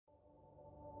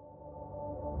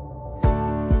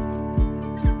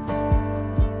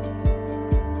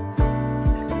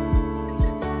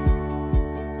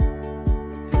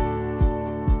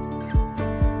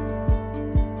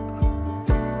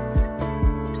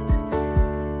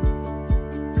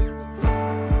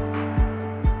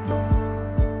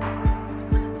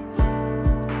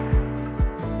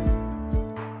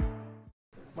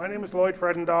name is Lloyd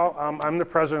Fredendall. I'm the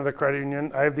president of the credit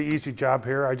union. I have the easy job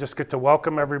here. I just get to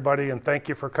welcome everybody and thank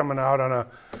you for coming out on a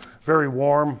very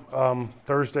warm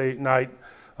Thursday night.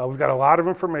 We've got a lot of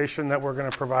information that we're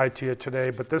going to provide to you today,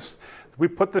 but we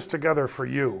put this together for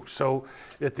you. So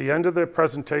at the end of the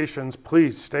presentations,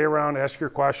 please stay around, ask your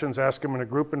questions, ask them in a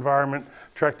group environment,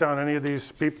 track down any of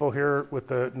these people here with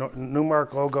the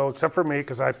NuMark logo, except for me,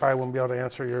 because I probably won't be able to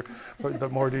answer the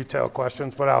more detailed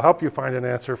questions, but I'll help you find an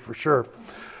answer for sure.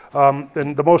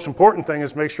 And the most important thing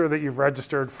is make sure that you've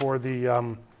registered for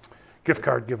the gift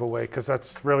card giveaway, because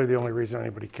that's really the only reason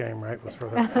anybody came, right, was for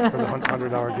the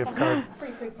 $100 gift card.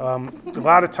 A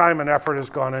lot of time and effort has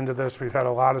gone into this. We've had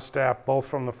a lot of staff, both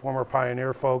from the former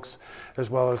Pioneer folks as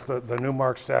well as the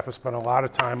NuMark staff, have spent a lot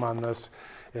of time on this.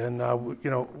 And you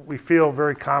know, we feel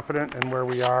very confident in where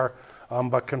we are,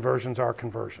 but conversions are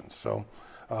conversions. So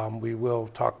we will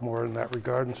talk more in that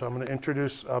regard. And so I'm going to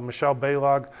introduce Michelle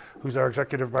Balog, who's our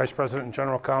Executive Vice President and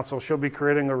General Counsel. She'll be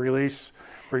creating a release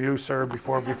for you, sir,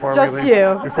 before we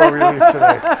leave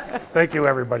today. Thank you,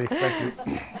 everybody. Thank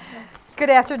you. Good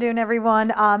afternoon,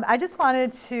 everyone. I just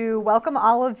wanted to welcome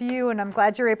all of you, and I'm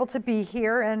glad you're able to be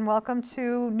here, and welcome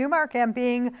to NuMark and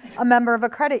being a member of a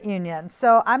credit union.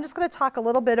 So I'm just going to talk a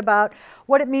little bit about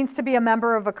what it means to be a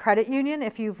member of a credit union.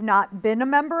 If you've not been a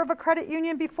member of a credit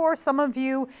union before, some of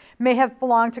you may have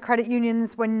belonged to credit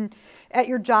unions when at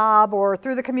your job or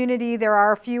through the community. There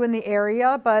are a few in the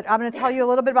area, but I'm going to tell you a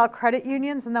little bit about credit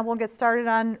unions, and then we'll get started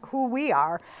on who we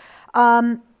are.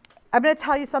 I'm going to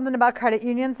tell you something about credit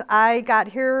unions. I got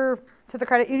here to the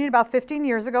credit union about 15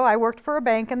 years ago. I worked for a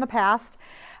bank in the past.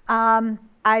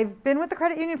 I've been with the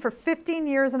credit union for 15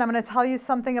 years, and I'm going to tell you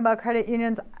something about credit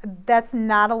unions. That's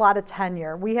not a lot of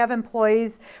tenure. We have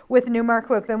employees with NuMark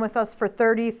who have been with us for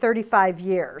 30, 35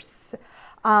 years.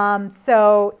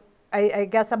 So I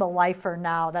guess I'm a lifer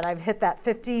now that I've hit that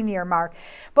 15-year mark.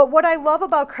 But what I love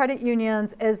about credit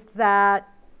unions is that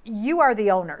you are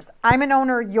the owners. I'm an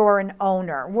owner, you're an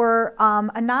owner. We're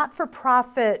a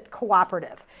not-for-profit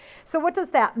cooperative. So what does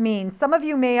that mean? Some of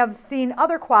you may have seen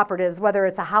other cooperatives, whether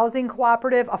it's a housing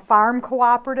cooperative, a farm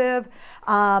cooperative.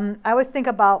 I always think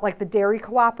about like the dairy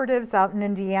cooperatives out in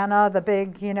Indiana, the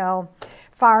big, you know,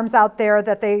 farms out there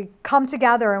that they come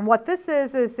together. And what this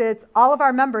is it's all of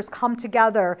our members come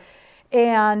together.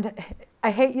 And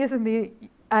I hate using the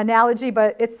analogy,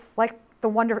 but it's like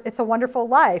it's a wonderful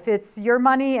life. It's your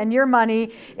money, and your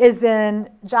money is in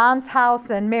John's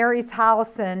house and Mary's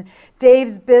house and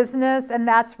Dave's business, and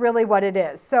that's really what it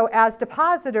is. So as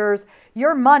depositors,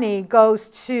 your money goes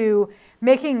to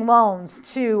making loans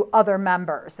to other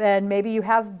members, and maybe you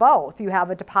have both. You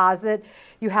have a deposit,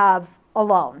 you have a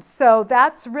loan. So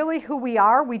that's really who we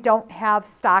are. We don't have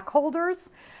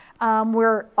stockholders.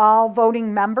 We're all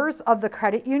voting members of the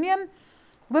credit union.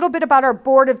 A little bit about our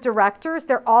board of directors.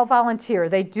 They're all volunteer.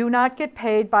 They do not get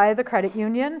paid by the credit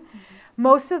union.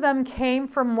 Most of them came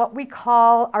from what we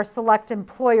call our select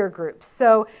employer groups.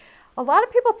 So a lot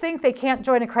of people think they can't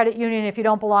join a credit union if you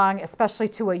don't belong, especially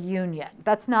to a union.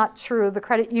 That's not true. The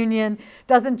credit union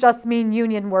doesn't just mean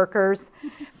union workers.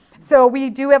 So we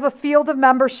do have a field of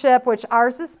membership, which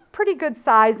ours is pretty good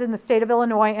size in the state of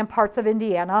Illinois and parts of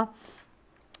Indiana.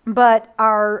 But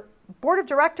our board of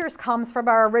directors comes from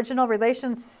our original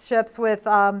relationships with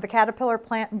the Caterpillar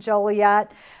plant in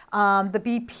Joliet, the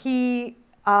BP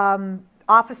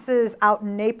offices out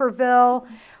in Naperville.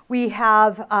 We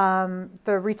have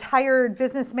the retired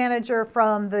business manager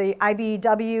from the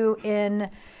IBEW in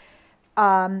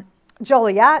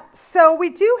Joliet. So we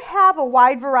do have a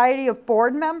wide variety of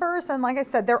board members, and like I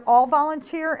said, they're all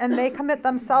volunteer, and they commit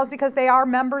themselves because they are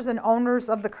members and owners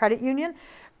of the credit union.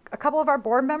 A couple of our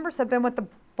board members have been with the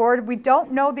board. We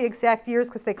don't know the exact years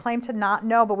because they claim to not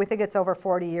know, but we think it's over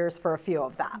 40 years for a few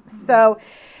of them. So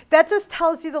that just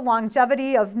tells you the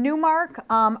longevity of NuMark,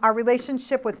 our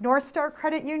relationship with North Star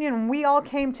Credit Union. We all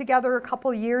came together a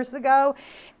couple years ago,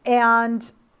 and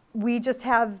we just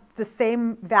have the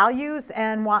same values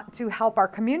and want to help our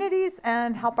communities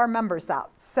and help our members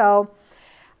out. So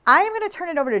I am going to turn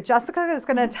it over to Jessica, who's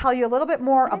going to tell you a little bit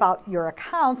more about your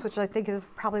accounts, which I think is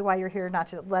probably why you're here, not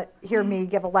to hear me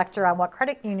give a lecture on what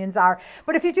credit unions are.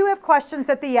 But if you do have questions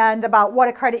at the end about what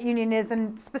a credit union is,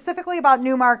 and specifically about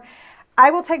NuMark, I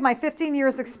will take my 15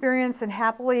 years experience and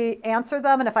happily answer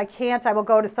them. And if I can't, I will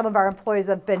go to some of our employees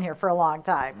that have been here for a long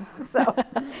time. So,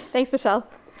 thanks, Michelle.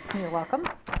 You're welcome.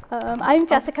 I'm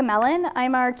Jessica Mellen.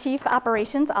 I'm our Chief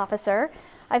Operations Officer.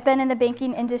 I've been in the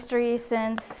banking industry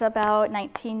since about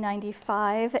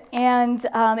 1995, and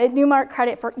at NuMark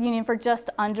Credit Union for just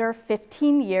under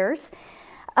 15 years.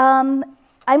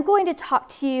 I I'm going to talk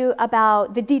to you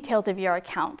about the details of your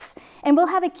accounts. And we'll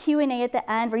have a Q&A at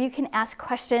the end where you can ask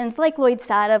questions, like Lloyd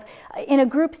said, in a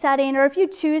group setting, or if you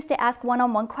choose to ask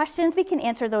one-on-one questions, we can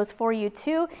answer those for you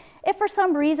too. If for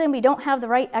some reason we don't have the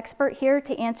right expert here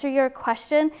to answer your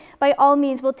question, by all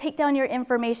means, we'll take down your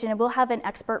information and we'll have an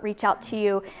expert reach out to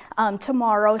you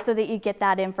tomorrow so that you get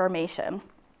that information.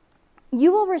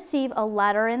 You will receive a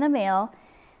letter in the mail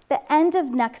the end of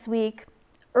next week,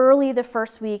 early the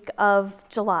first week of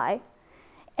July.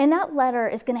 And that letter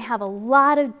is going to have a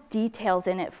lot of details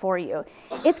in it for you.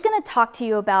 It's going to talk to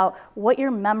you about what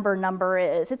your member number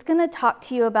is. It's going to talk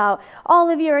to you about all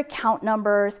of your account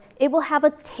numbers. It will have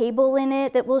a table in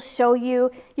it that will show you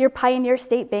your Pioneer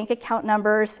State Bank account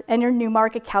numbers and your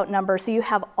NuMark account number, so you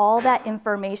have all that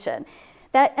information.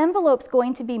 That envelope's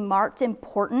going to be marked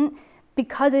important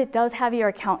because it does have your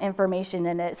account information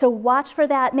in it. So watch for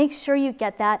that, make sure you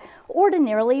get that.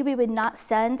 Ordinarily, we would not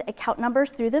send account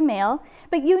numbers through the mail,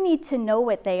 but you need to know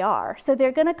what they are. So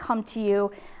they're gonna come to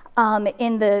you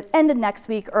in the end of next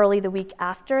week, early the week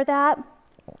after that.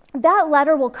 That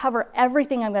letter will cover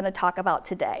everything I'm going to talk about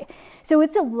today. So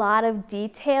it's a lot of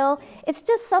detail. It's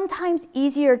just sometimes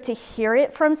easier to hear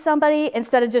it from somebody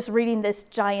instead of just reading this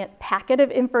giant packet of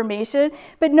information.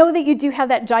 But know that you do have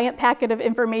that giant packet of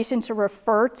information to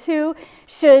refer to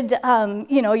should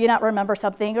you not remember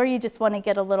something or you just want to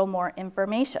get a little more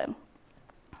information.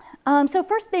 So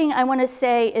first thing I want to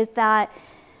say is that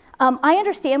I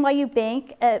understand why you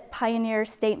bank at Pioneer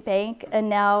State Bank and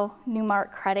now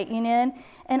NuMark Credit Union.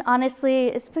 And honestly,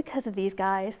 it's because of these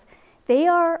guys. They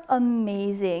are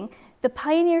amazing. The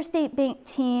Pioneer State Bank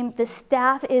team, the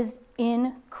staff is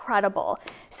incredible.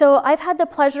 So I've had the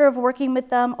pleasure of working with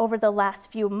them over the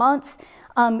last few months,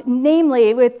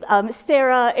 namely with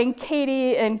Sarah and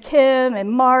Katie and Kim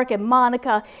and Mark and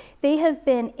Monica. They have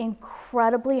been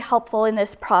incredibly helpful in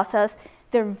this process.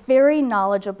 They're very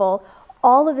knowledgeable.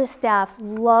 All of the staff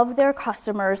love their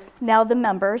customers, now the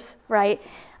members, right?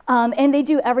 And they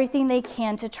do everything they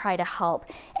can to try to help.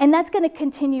 And that's going to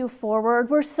continue forward.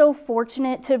 We're so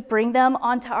fortunate to bring them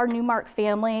onto our NuMark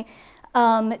family.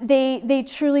 They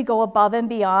truly go above and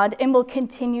beyond and will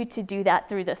continue to do that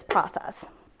through this process.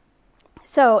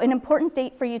 So an important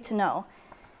date for you to know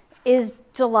is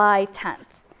July 10th.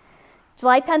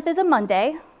 July 10th is a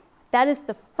Monday. That is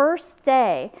the first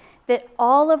day that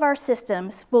all of our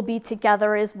systems will be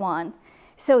together as one.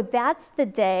 So that's the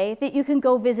day that you can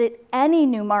go visit any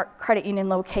NuMark Credit Union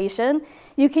location.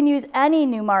 You can use any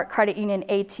NuMark Credit Union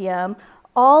ATM.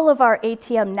 All of our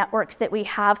ATM networks that we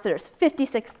have, so there's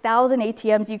 56,000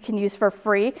 ATMs you can use for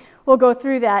free. We'll go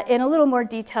through that in a little more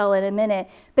detail in a minute,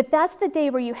 but that's the day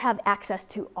where you have access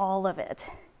to all of it.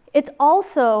 It's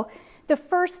also the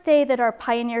first day that our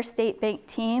Pioneer State Bank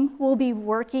team will be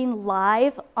working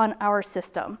live on our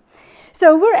system.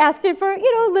 So we're asking for,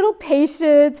 a little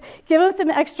patience, give them some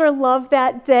extra love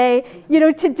that day.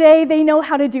 Today they know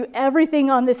how to do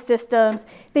everything on the systems.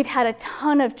 They've had a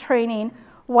ton of training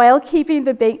while keeping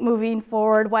the bank moving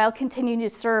forward, while continuing to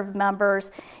serve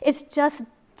members. It's just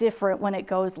different when it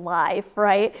goes live,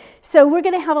 right? So we're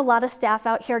gonna have a lot of staff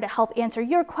out here to help answer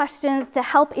your questions, to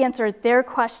help answer their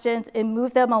questions and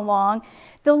move them along.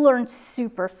 They'll learn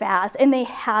super fast, and they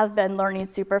have been learning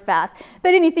super fast.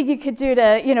 But anything you could do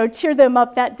to, cheer them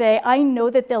up that day, I know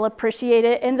that they'll appreciate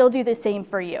it, and they'll do the same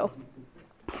for you.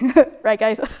 Right,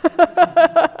 guys?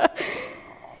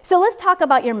 So let's talk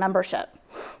about your membership.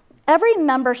 Every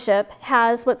membership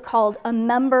has what's called a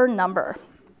member number.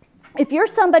 If you're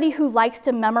somebody who likes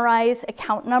to memorize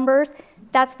account numbers,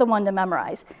 that's the one to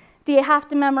memorize. Do you have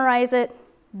to memorize it?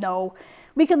 No.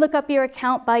 We could look up your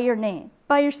account by your name,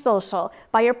 by your social,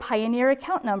 by your Pioneer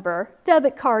account number,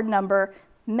 debit card number,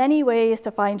 many ways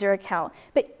to find your account.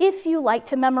 But if you like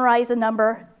to memorize a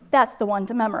number, that's the one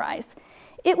to memorize.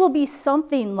 It will be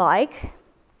something like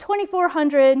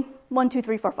 2400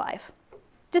 12345.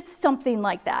 Just something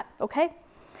like that, okay?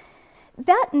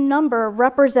 That number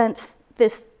represents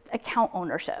this account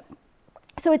ownership.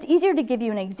 So it's easier to give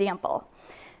you an example.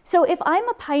 So if I'm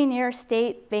a Pioneer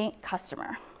State Bank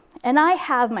customer, and I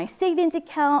have my savings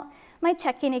account, my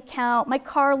checking account, my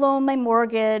car loan, my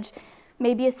mortgage,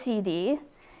 maybe a CD,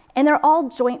 and they're all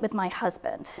joint with my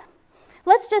husband.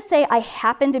 Let's just say I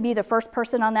happen to be the first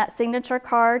person on that signature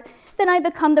card, then I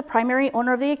become the primary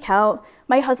owner of the account,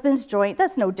 my husband's joint,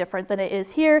 that's no different than it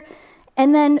is here,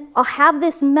 and then I'll have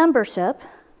this membership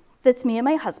that's me and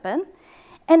my husband,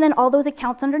 and then all those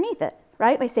accounts underneath it,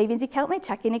 right? My savings account, my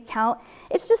checking account,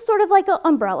 it's just sort of like an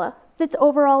umbrella that's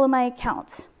over all of my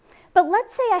accounts. But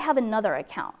let's say I have another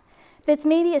account that's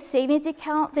maybe a savings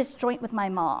account that's joint with my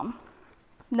mom.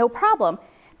 No problem.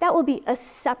 That will be a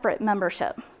separate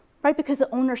membership. right? Because the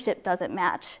ownership doesn't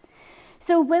match.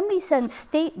 So when we send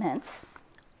statements,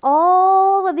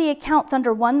 all of the accounts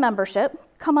under one membership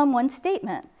come on one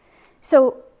statement.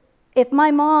 So if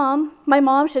my mom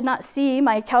should not see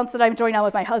my accounts that I'm joined on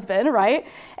with my husband, right?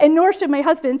 And nor should my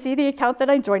husband see the account that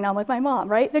I'm joined on with my mom,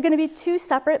 right? They're going to be two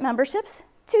separate memberships,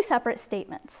 two separate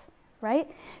statements, right?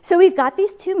 So we've got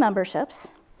these two memberships.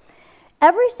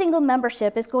 Every single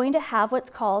membership is going to have what's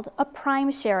called a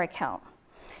prime share account.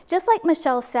 Just like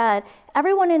Michelle said,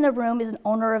 everyone in the room is an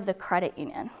owner of the credit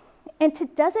union. And to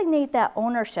designate that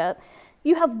ownership,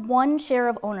 you have one share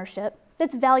of ownership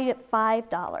that's valued at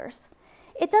 $5.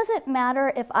 It doesn't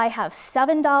matter if I have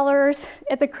 $7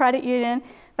 at the credit union,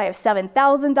 if I have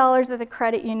 $7,000 at the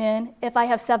credit union, if I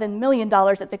have $7 million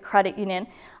at the credit union,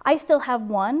 I still have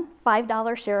one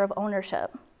 $5 share of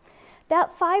ownership.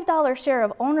 That $5 share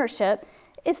of ownership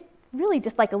is really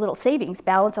just like a little savings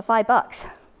balance of $5.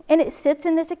 And it sits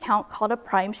in this account called a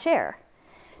prime share.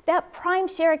 That prime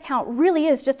share account really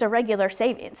is just a regular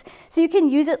savings. So you can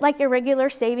use it like a regular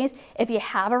savings. If you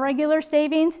have a regular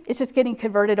savings, it's just getting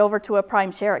converted over to a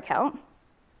prime share account.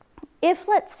 If,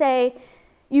 let's say,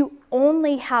 you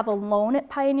only have a loan at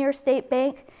Pioneer State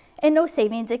Bank and no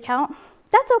savings account,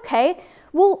 that's okay.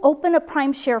 We'll open a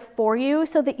prime share for you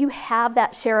so that you have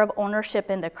that share of ownership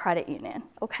in the credit union,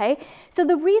 okay? So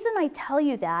the reason I tell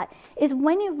you that is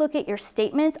when you look at your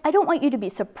statements, I don't want you to be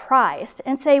surprised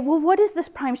and say, well, what is this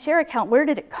prime share account? Where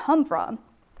did it come from?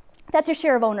 That's your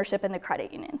share of ownership in the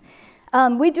credit union.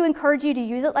 We do encourage you to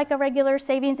use it like a regular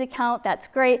savings account. That's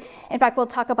great. In fact, we'll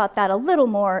talk about that a little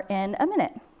more in a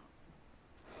minute.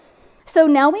 So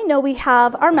now we know we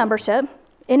have our membership,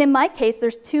 and in my case,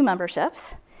 there's two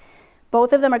memberships.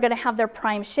 Both of them are going to have their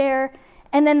prime share,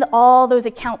 and then all those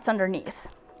accounts underneath,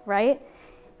 right?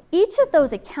 Each of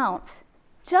those accounts,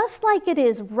 just like it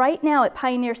is right now at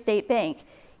Pioneer State Bank,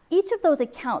 each of those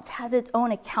accounts has its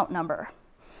own account number.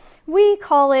 We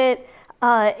call it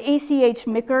ACH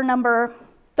MICR number.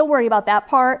 Don't worry about that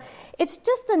part. It's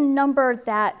just a number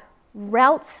that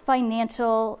routes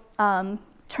financial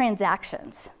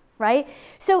transactions, right?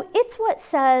 So it's what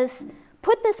says,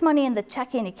 put this money in the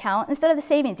checking account instead of the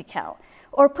savings account,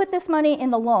 or put this money in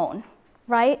the loan,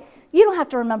 right? You don't have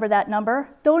to remember that number.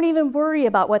 Don't even worry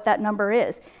about what that number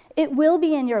is. It will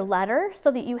be in your letter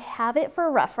so that you have it for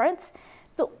reference.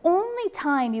 The only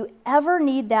time you ever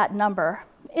need that number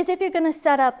is if you're going to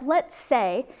set up, let's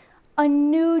say, a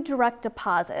new direct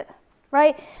deposit,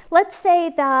 right? Let's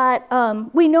say that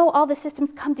we know all the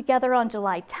systems come together on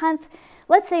July 10th.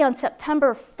 Let's say on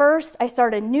September 1st, I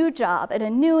start a new job at a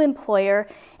new employer,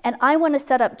 and I want to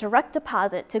set up direct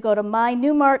deposit to go to my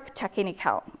NuMark checking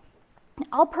account.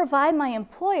 I'll provide my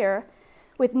employer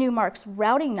with NuMark's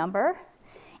routing number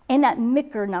and that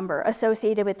MICR number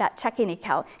associated with that checking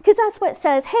account, because that's what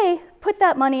says, hey, put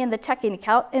that money in the checking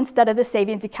account instead of the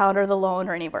savings account or the loan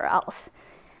or anywhere else.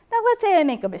 Now, let's say I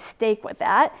make a mistake with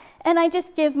that, and I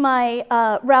just give my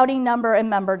routing number and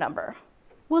member number.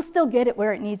 We'll still get it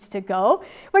where it needs to go.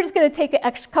 We're just going to take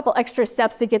a couple extra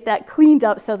steps to get that cleaned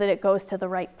up so that it goes to the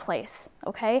right place,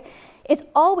 okay? It's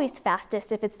always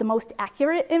fastest if it's the most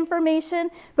accurate information,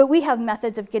 but we have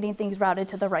methods of getting things routed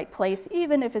to the right place,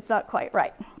 even if it's not quite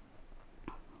right.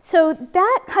 So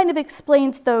that kind of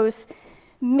explains those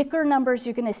MICR numbers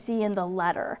you're going to see in the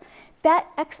letter. That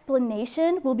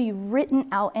explanation will be written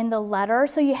out in the letter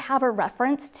so you have a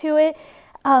reference to it.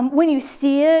 When you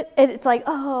see it, it's like,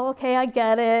 oh, okay, I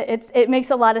get it. It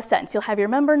makes a lot of sense. You'll have your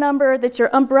member number, that's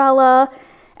your umbrella,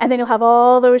 and then you'll have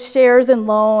all those shares and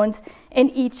loans,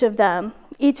 and each of them,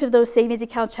 each of those savings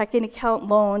account, checking account,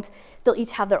 loans, they'll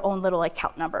each have their own little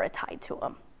account number tied to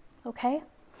them, okay?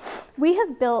 We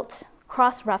have built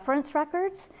cross-reference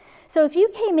records. So if you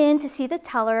came in to see the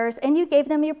tellers and you gave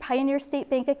them your Pioneer State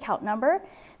Bank account number,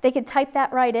 they could type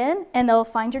that right in, and they'll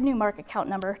find your NuMark account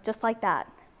number just like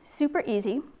that. Super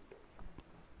easy.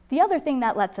 The other thing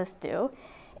that lets us do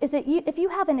is that if you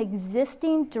have an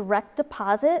existing direct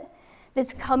deposit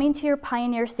that's coming to your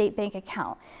Pioneer State Bank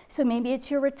account, so maybe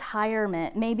it's your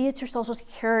retirement, maybe it's your Social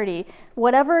Security,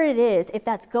 whatever it is, if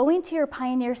that's going to your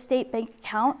Pioneer State Bank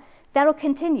account, that'll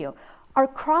continue. Our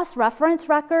cross-reference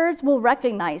records will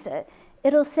recognize it.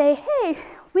 It'll say, hey,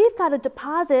 we've got a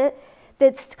deposit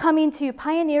that's coming to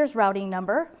Pioneer's routing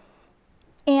number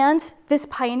and this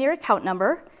Pioneer account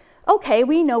number. Okay,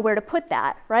 we know where to put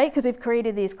that, right? Because we've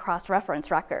created these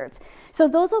cross-reference records. So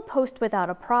those will post without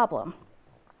a problem.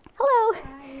 Hello.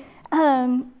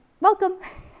 Hi. Welcome.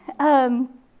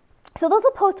 So those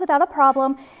will post without a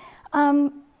problem.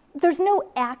 There's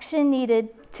no action needed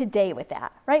today with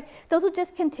that, right? Those will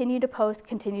just continue to post,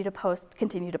 continue to post,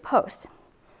 continue to post.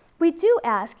 We do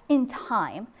ask in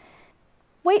time,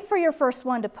 Wait for your first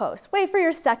one to post. Wait for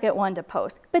your second one to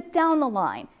post. But down the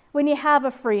line, when you have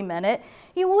a free minute,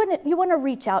 you want to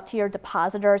reach out to your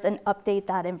depositors and update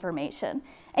that information.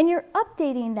 And you're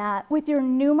updating that with your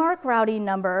NuMark routing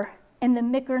number and the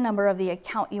MICR number of the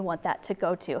account you want that to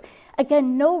go to.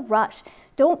 Again, no rush.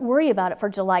 Don't worry about it for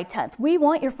July 10th. We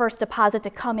want your first deposit to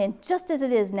come in just as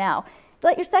it is now.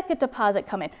 Let your second deposit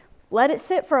come in. Let it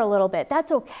sit for a little bit.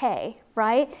 That's okay,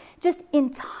 right? Just in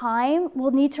time,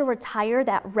 we'll need to retire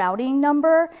that routing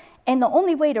number. And the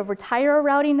only way to retire a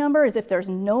routing number is if there's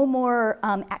no more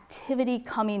activity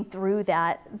coming through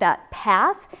that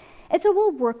path. And so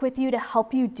we'll work with you to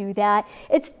help you do that.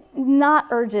 It's not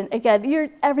urgent.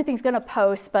 Again, everything's going to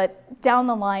post, but down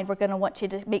the line, we're going to want you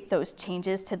to make those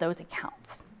changes to those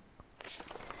accounts.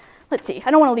 Let's see.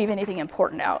 I don't want to leave anything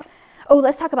important out. Oh,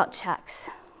 let's talk about checks.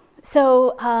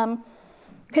 So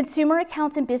consumer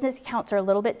accounts and business accounts are a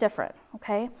little bit different,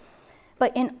 okay?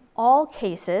 But in all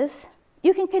cases,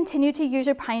 you can continue to use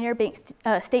your Pioneer Bank,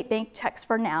 State Bank checks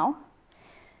for now.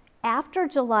 After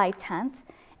July 10th,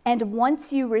 and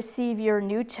once you receive your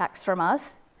new checks from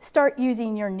us, start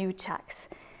using your new checks.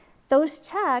 Those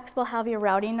checks will have your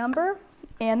routing number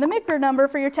and the MICR number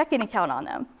for your checking account on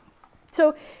them.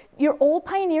 So your old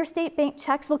Pioneer State Bank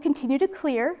checks will continue to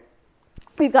clear.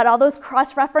 We've got all those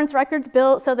cross-reference records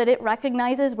built so that it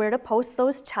recognizes where to post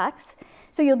those checks.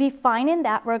 So you'll be fine in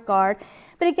that regard.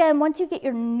 But again, once you get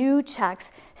your new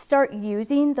checks, start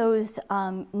using those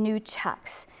new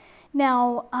checks.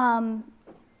 Now,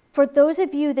 for those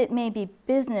of you that may be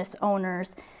business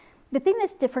owners, the thing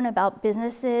that's different about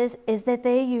businesses is that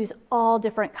they use all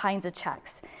different kinds of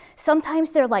checks.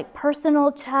 Sometimes they're like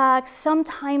personal checks,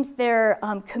 sometimes they're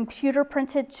computer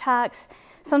printed checks,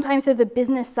 sometimes they're the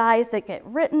business size that get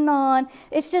written on.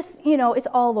 It's just, it's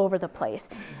all over the place.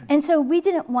 And so we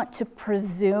didn't want to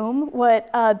presume what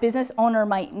a business owner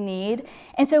might need.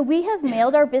 And so we have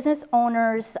mailed our business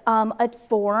owners a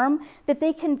form that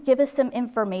they can give us some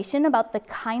information about the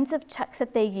kinds of checks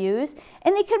that they use,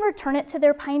 and they can return it to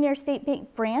their Pioneer State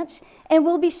Bank branch, and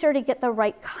we'll be sure to get the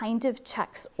right kind of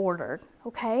checks ordered,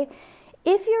 okay?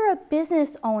 If you're a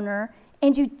business owner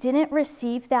and you didn't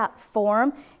receive that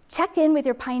form, check in with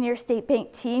your Pioneer State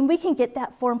Bank team. We can get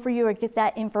that form for you or get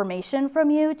that information from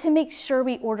you to make sure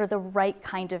we order the right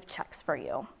kind of checks for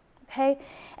you, okay?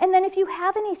 And then if you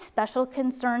have any special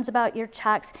concerns about your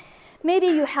checks, maybe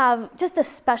you have just a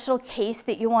special case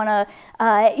that you want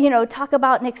to, talk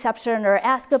about an exception or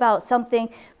ask about something,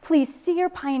 please see your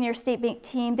Pioneer State Bank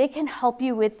team. They can help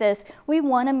you with this. We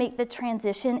want to make the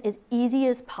transition as easy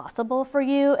as possible for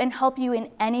you and help you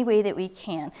in any way that we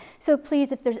can. So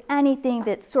please, if there's anything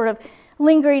that's sort of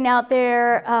lingering out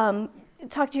there,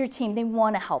 talk to your team. They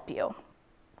want to help you.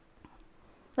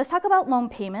 Let's talk about loan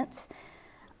payments.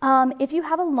 If you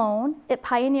have a loan at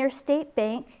Pioneer State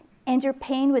Bank, and you're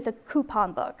paying with a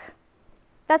coupon book,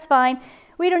 that's fine.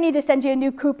 We don't need to send you a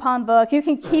new coupon book. You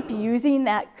can keep using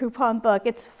that coupon book.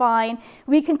 It's fine.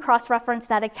 We can cross-reference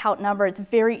that account number. It's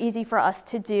very easy for us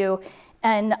to do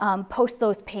and post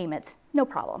those payments. No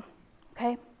problem,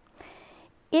 okay?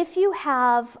 If you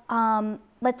have,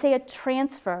 let's say, a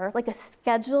transfer, like a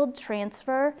scheduled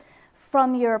transfer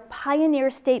from your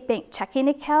Pioneer State Bank checking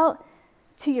account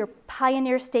to your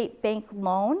Pioneer State Bank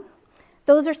loan,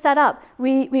 those are set up.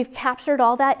 We've captured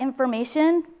all that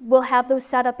information. We'll have those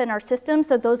set up in our system,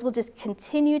 so those will just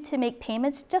continue to make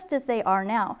payments just as they are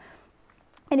now.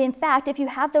 And in fact, if you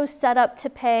have those set up to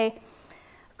pay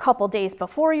a couple days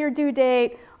before your due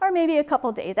date, or maybe a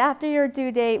couple days after your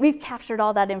due date, we've captured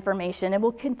all that information and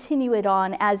we'll continue it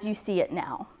on as you see it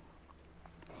now.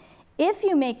 If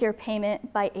you make your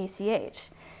payment by ACH,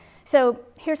 so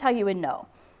here's how you would know.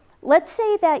 Let's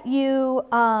say that you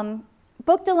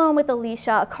booked a loan with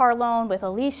Alicia, a car loan with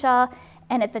Alicia,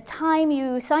 and at the time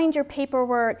you signed your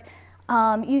paperwork,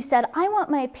 you said, I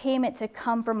want my payment to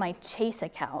come from my Chase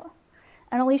account.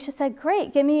 And Alicia said,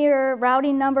 great, give me your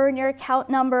routing number and your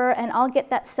account number, and I'll get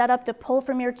that set up to pull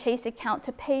from your Chase account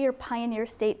to pay your Pioneer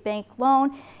State Bank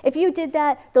loan. If you did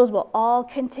that, those will all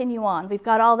continue on. We've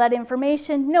got all that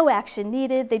information, no action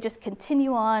needed. They just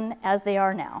continue on as they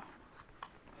are now.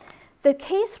 The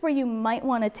case where you might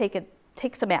want to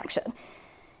take some action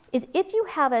is if you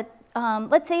have a,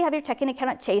 let's say you have your checking account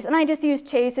at Chase, and I just use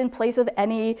Chase in place of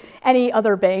any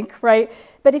other bank, right?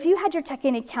 But if you had your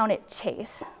checking account at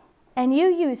Chase and you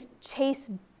use Chase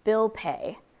Bill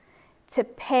Pay to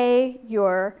pay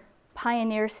your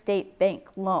Pioneer State Bank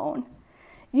loan,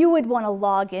 you would want to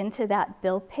log into that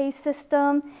bill pay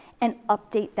system and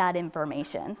update that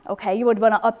information, okay? You would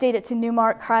want to update it to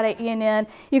NuMark Credit Union.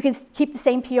 You can keep the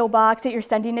same P.O. box that you're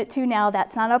sending it to now.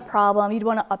 That's not a problem. You'd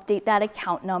want to update that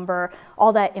account number,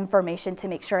 all that information to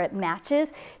make sure it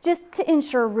matches, just to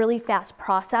ensure really fast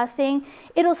processing.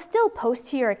 It'll still post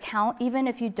to your account even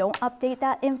if you don't update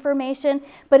that information,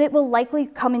 but it will likely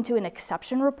come into an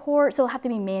exception report, so it'll have to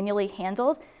be manually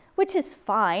handled, which is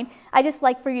fine. I just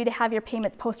like for you to have your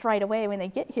payments post right away when they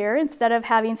get here instead of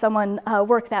having someone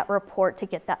work that report to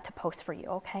get that to post for you,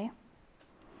 okay?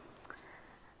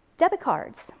 Debit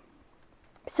cards.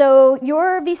 So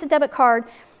your Visa debit card,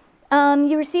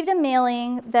 you received a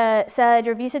mailing that said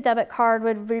your Visa debit card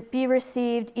would be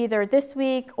received either this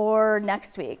week or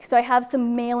next week. So I have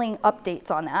some mailing updates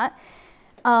on that.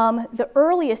 The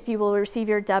earliest you will receive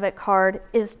your debit card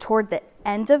is toward the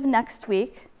end of next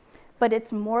week, but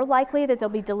it's more likely that they'll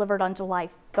be delivered on July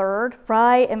 3rd,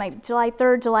 right? July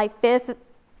 3rd, July 5th.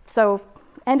 So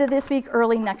end of this week,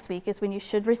 early next week is when you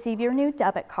should receive your new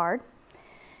debit card.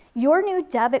 Your new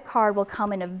debit card will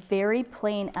come in a very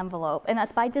plain envelope, and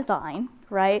that's by design,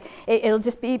 right? It'll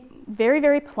just be very,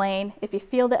 very plain. If you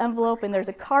feel the envelope and there's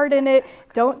a card in it,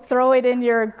 don't throw it in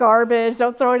your garbage,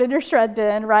 don't throw it in your shred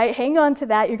bin, right? Hang on to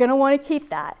that. You're gonna wanna keep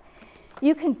that.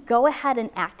 You can go ahead and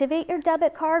activate your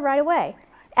debit card right away.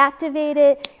 Activate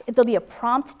it. There'll be a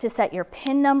prompt to set your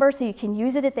PIN number so you can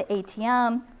use it at the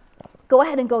ATM. Go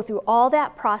ahead and go through all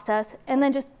that process and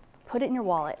then just put it in your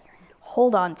wallet.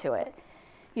 Hold on to it.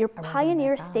 Your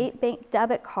Pioneer State Bank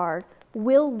debit card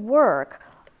will work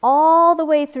all the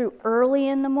way through early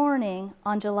in the morning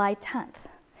on July 10th.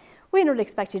 We don't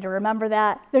expect you to remember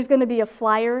that. There's going to be a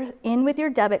flyer in with your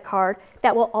debit card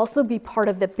that will also be part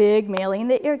of the big mailing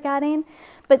that you're getting.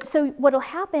 But so what'll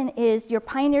happen is your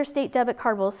Pioneer State debit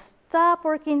card will stop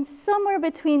working somewhere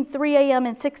between 3 a.m.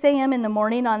 and 6 a.m. in the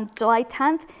morning on July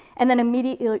 10th, and then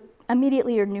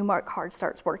immediately your NuMark card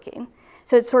starts working.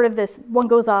 So it's sort of this one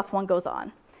goes off, one goes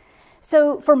on.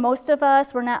 So for most of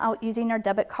us, we're not out using our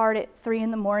debit card at 3 in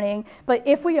the morning, but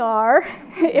if we are,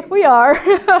 if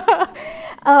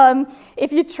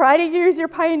you try to use your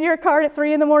Pioneer card at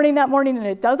 3 in the morning that morning and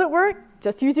it doesn't work,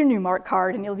 just use your NuMark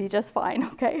card and you'll be just fine,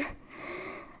 okay?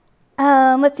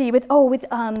 Let's see, with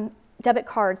debit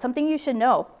cards, something you should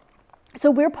know.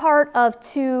 So we're part of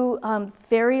two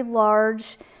very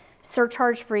large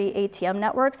surcharge-free ATM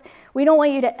networks. We don't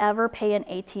want you to ever pay an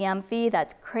ATM fee.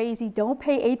 That's crazy. Don't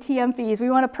pay ATM fees. We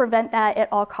want to prevent that at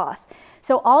all costs.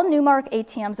 So all NuMark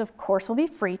ATMs, of course, will be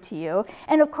free to you.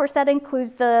 And of course, that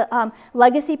includes the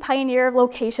legacy Pioneer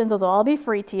locations. Those will all be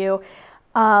free to you.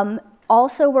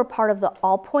 Also, we're part of the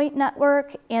Allpoint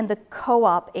network and the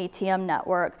Co-op ATM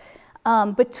network.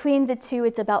 Between the two,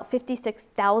 it's about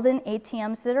 56,000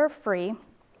 ATMs that are free.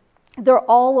 They're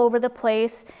all over the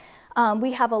place.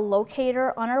 We have a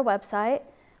locator on our website.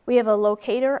 We have a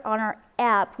locator on our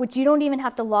app, which you don't even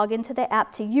have to log into the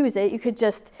app to use it. You could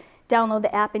just download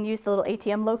the app and use the little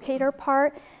ATM locator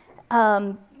part.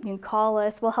 You can call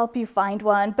us. We'll help you find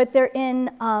one. But they're in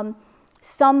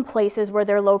some places where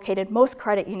they're located, most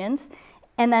credit unions,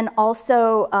 and then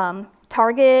also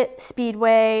Target,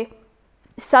 Speedway,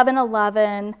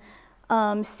 7-Eleven,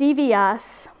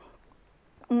 CVS.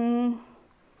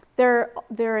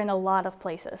 They're in a lot of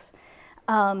places,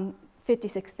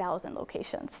 56,000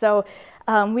 locations. So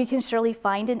we can surely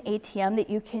find an ATM that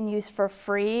you can use for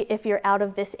free if you're out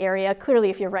of this area. Clearly,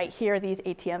 if you're right here, these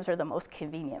ATMs are the most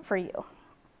convenient for you.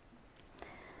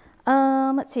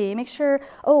 Let's see, make sure,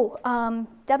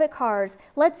 debit cards.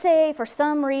 Let's say for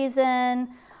some reason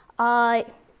you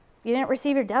didn't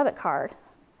receive your debit card.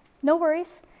 No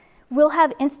worries. We'll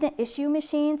have instant issue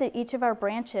machines at each of our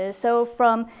branches. So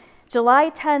from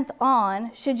July 10th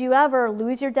on, should you ever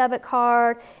lose your debit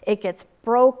card, it gets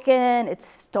broken, it's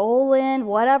stolen,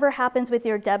 whatever happens with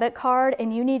your debit card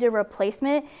and you need a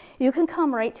replacement, you can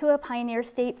come right to a Pioneer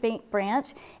State Bank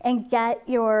branch and get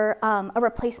your a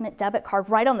replacement debit card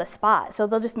right on the spot. So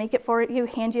they'll just make it for you,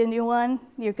 hand you a new one,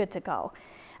 you're good to go.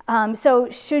 So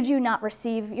should you not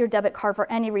receive your debit card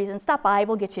for any reason, stop by,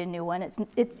 we'll get you a new one.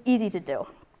 It's easy to do.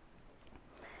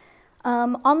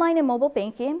 Online and mobile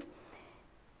banking.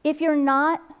 Even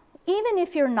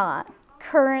if you're not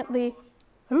currently,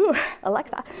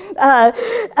 Alexa,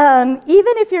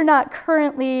 even if you're not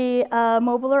currently a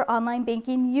mobile or online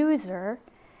banking user,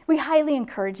 we highly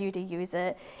encourage you to use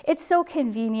it. It's so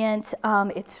convenient,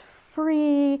 it's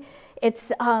free,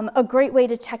 it's a great way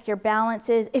to check your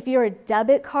balances. If you're a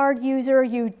debit card user,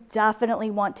 you definitely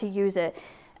want to use it.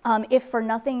 If for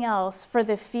nothing else, for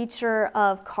the feature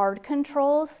of card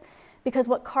controls. because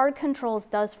what card controls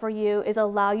does for you is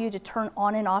allow you to turn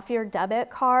on and off your debit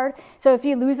card. So if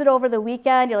you lose it over the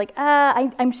weekend, you're like,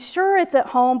 I'm sure it's at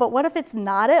home, but what if it's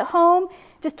not at home?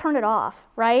 Just turn it off,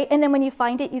 right? And then when you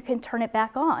find it, you can turn it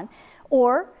back on.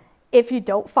 Or if you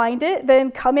don't find it,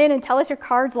 then come in and tell us your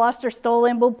card's lost or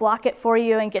stolen. We'll block it for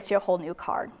you and get you a whole new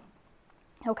card.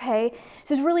 Okay,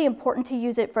 so it's really important to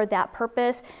use it for that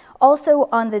purpose. Also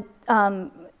on the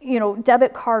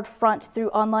debit card front through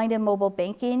online and mobile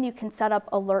banking, you can set up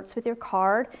alerts with your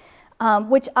card,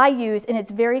 which I use, and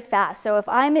it's very fast. So if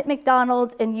I'm at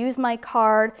McDonald's and use my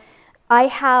card, I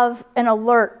have an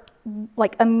alert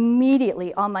like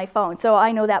immediately on my phone, so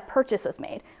I know that purchase was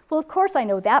made. Well, of course I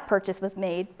know that purchase was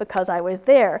made because I was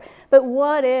there, but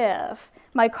what if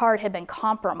my card had been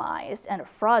compromised and a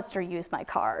fraudster used my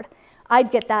card? I'd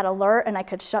get that alert and I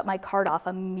could shut my card off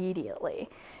immediately.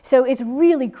 So it's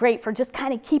really great for just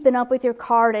kind of keeping up with your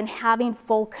card and having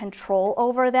full control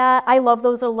over that. I love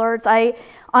those alerts. I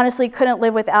honestly couldn't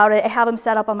live without it. I have them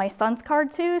set up on my son's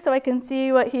card too, so I can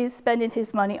see what he's spending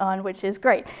his money on, which is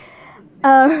great.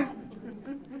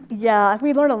 Yeah,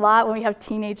 we learn a lot when we have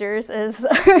teenagers as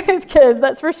kids,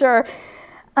 that's for sure.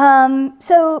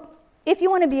 So if you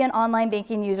want to be an online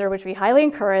banking user, which we highly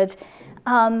encourage,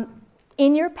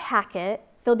 in your packet,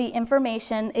 there'll be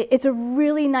information. It's a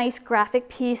really nice graphic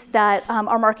piece that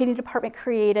our marketing department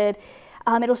created.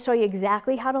 It'll show you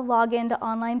exactly how to log into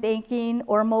online banking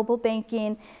or mobile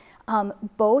banking.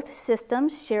 Both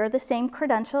systems share the same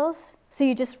credentials, so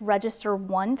you just register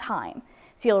one time.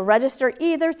 So you'll register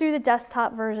either through the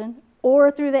desktop version or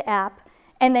through the app,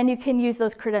 and then you can use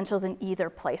those credentials in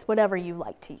either place, whatever you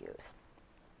like to use.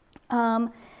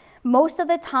 Most of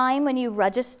the time when you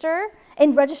register,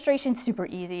 and registration's super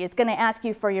easy. It's gonna ask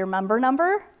you for your member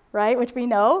number, right, which we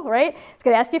know, right? It's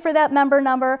gonna ask you for that member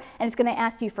number, and it's gonna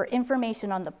ask you for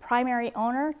information on the primary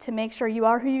owner to make sure you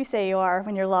are who you say you are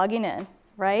when you're logging in,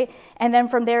 right? And then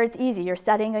from there, it's easy. You're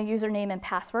setting a username and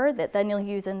password that then you'll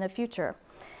use in the future.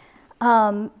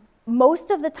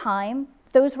 Most of the time,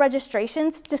 those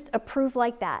registrations just approve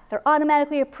like that. They're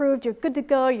automatically approved, you're good to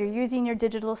go, you're using your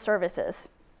digital services.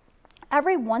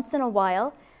 Every once in a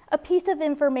while, a piece of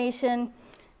information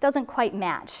doesn't quite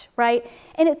match, right?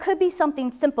 And it could be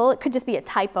something simple. It could just be a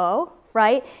typo,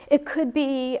 right? It could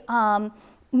be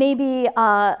maybe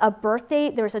a birth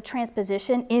date. There's a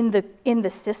transposition in the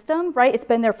system, right? It's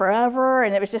been there forever,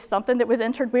 and it was just something that was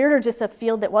entered weird, or just a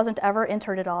field that wasn't ever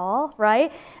entered at all,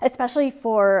 right? Especially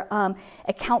for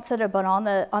accounts that have been on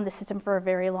the system for a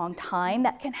very long time,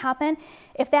 that can happen.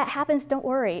 If that happens, don't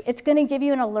worry. It's going to give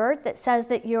you an alert that says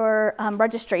that your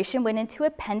registration went into a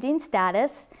pending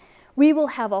status. We will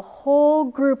have a whole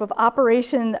group of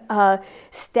operation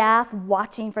staff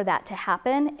watching for that to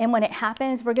happen. And when it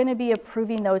happens, we're going to be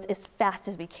approving those as fast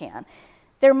as we can.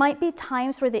 There might be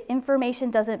times where the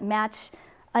information doesn't match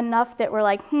enough that we're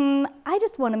like, I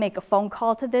just want to make a phone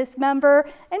call to this member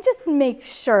and just make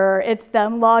sure it's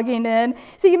them logging in.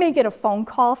 So you may get a phone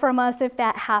call from us if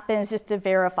that happens, just to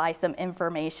verify some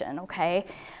information, okay?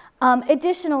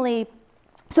 Additionally,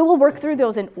 so we'll work through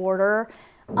those in order.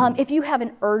 If you have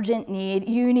an urgent need,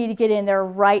 you need to get in there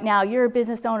right now. You're a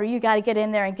business owner, you got to get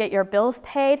in there and get your bills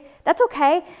paid. That's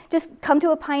okay. Just come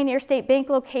to a Pioneer State Bank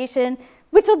location,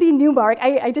 which will be NuMark.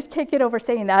 I just can't get over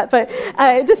saying that, but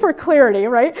just for clarity,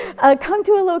 right? Come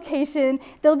to a location,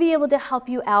 they'll be able to help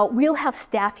you out. We'll have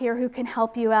staff here who can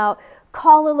help you out.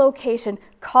 Call a location,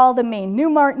 call the main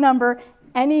NuMark number.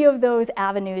 Any of those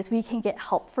avenues, we can get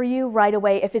help for you right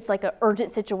away. If it's like an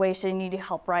urgent situation, you need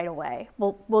help right away.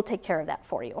 We'll take care of that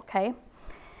for you, okay?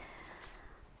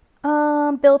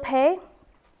 Bill pay.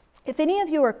 If any of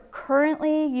you are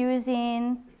currently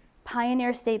using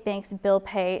Pioneer State Bank's bill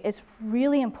pay, it's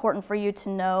really important for you to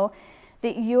know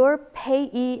that your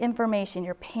payee information,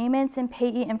 your payments and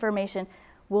payee information,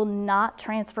 will not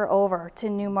transfer over to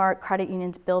NuMark Credit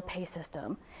Union's bill pay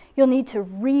system. You'll need to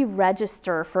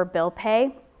re-register for bill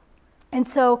pay. And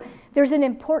so there's an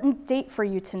important date for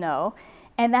you to know,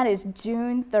 and that is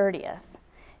June 30th.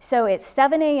 So at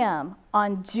 7 a.m.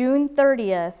 on June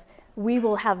 30th, we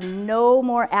will have no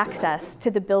more access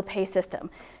to the bill pay system.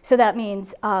 So that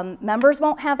means members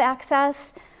won't have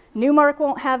access, NuMark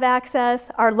won't have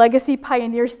access, our legacy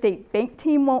Pioneer State Bank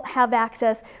team won't have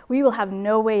access. We will have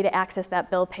no way to access that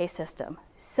bill pay system.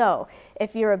 So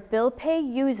if you're a bill pay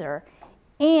user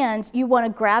and you want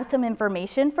to grab some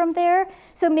information from there,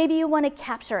 so maybe you want to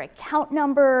capture account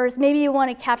numbers, maybe you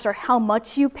want to capture how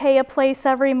much you pay a place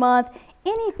every month,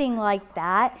 anything like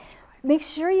that, make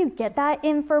sure you get that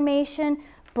information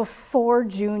before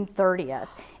June 30th.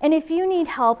 And if you need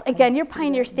help, again, your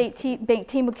Pioneer State Bank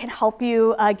team can help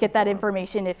you get that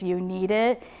information if you need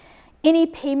it. Any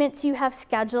payments you have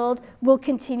scheduled will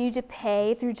continue to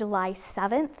pay through July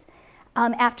 7th.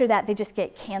 After that, they just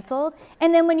get canceled.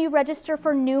 And then when you register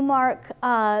for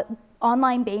NuMark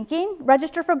online banking,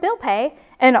 register for bill pay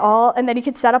and then you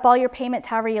can set up all your payments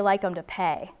however you like them to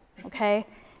pay, okay?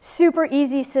 Super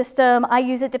easy system. I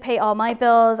use it to pay all my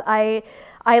bills. I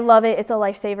love it. It's a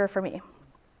lifesaver for me.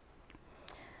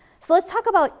 So let's talk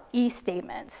about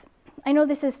e-statements. I know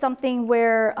this is something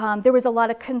where there was a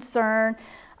lot of concern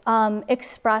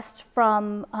expressed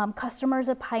from customers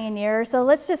of Pioneer. So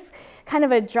let's just kind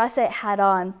of address it head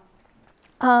on.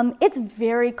 It's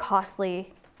very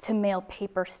costly to mail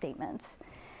paper statements.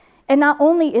 And not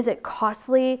only is it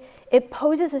costly, it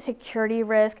poses a security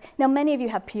risk. Now, many of you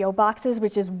have P.O. boxes,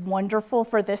 which is wonderful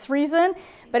for this reason.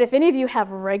 But if any of you have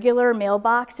regular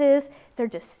mailboxes, they're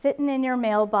just sitting in your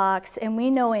mailbox. And we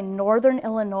know in Northern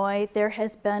Illinois, there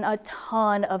has been a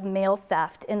ton of mail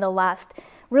theft in the last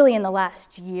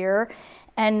year.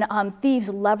 And thieves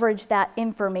leverage that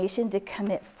information to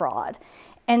commit fraud.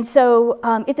 And so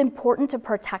it's important to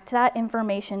protect that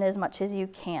information as much as you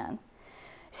can.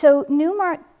 So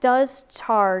NuMark does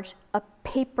charge a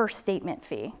paper statement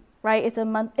fee, right? I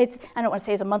don't want to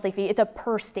say it's a monthly fee, it's a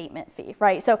per statement fee,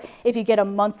 right? So if you get a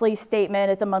monthly statement,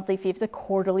 it's a monthly fee. If it's a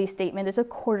quarterly statement, it's a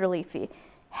quarterly fee.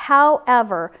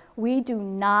 However, we do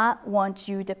not want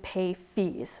you to pay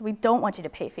fees. We don't want you to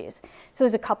pay fees. So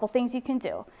there's a couple things you can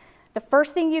do. The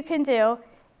first thing you can do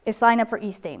is sign up for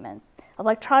e-statements.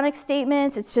 Electronic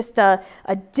statements, it's just a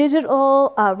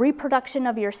digital reproduction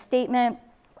of your statement.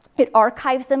 It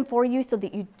archives them for you so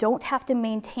that you don't have to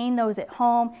maintain those at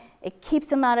home. It keeps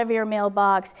them out of your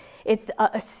mailbox. It's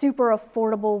a super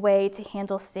affordable way to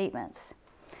handle statements.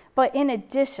 But in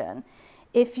addition,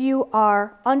 if you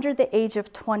are under the age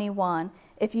of 21,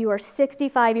 if you are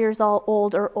 65 years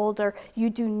old or older, you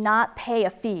do not pay a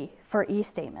fee for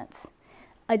e-statements.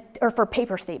 Or for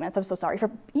paper statements, I'm so sorry. For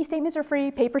e-statements are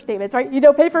free, paper statements, right? You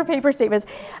don't pay for paper statements.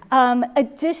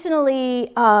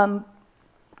 Additionally,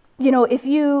 if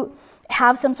you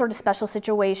have some sort of special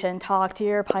situation, talk to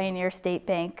your Pioneer State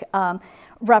Bank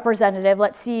representative.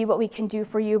 Let's see what we can do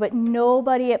for you. But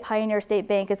nobody at Pioneer State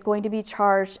Bank is going to be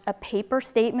charged a paper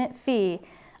statement fee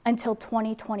until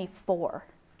 2024,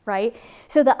 right?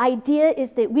 So the idea is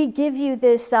that we give you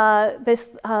this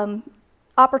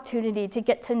opportunity to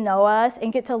get to know us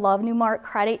and get to love NuMark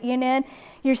Credit Union.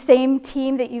 Your same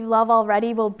team that you love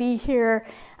already will be here.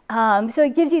 So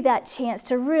it gives you that chance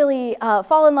to really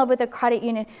fall in love with a credit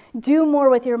union, do more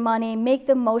with your money, make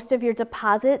the most of your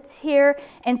deposits here,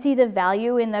 and see the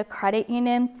value in the credit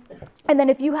union. And then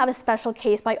if you have a special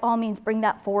case, by all means, bring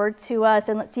that forward to us,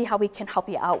 and let's see how we can help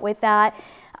you out with that.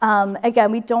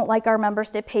 Again, we don't like our members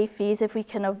to pay fees if we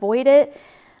can avoid it.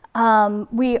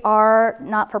 We are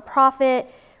not-for-profit.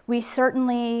 We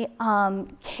certainly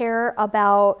care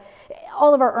about,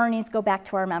 all of our earnings go back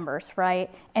to our members, right?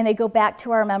 And they go back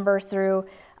to our members through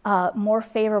more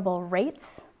favorable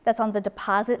rates. That's on the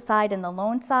deposit side and the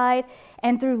loan side,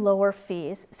 and through lower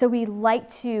fees. So we like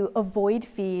to avoid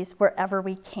fees wherever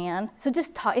we can. So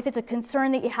just talk, if it's a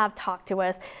concern that you have, talk to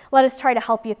us. Let us try to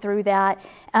help you through that.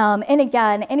 And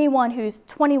again, anyone who's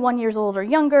 21 years old or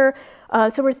younger,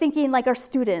 so we're thinking like our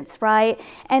students, right?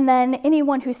 And then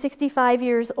anyone who's 65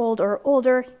 years old or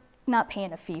older, not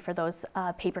paying a fee for those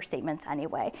paper statements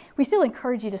anyway. We still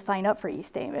encourage you to sign up for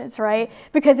e-statements, right?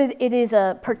 Because it is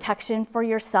a protection for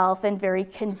yourself and very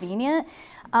convenient.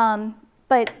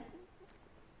 But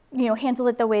handle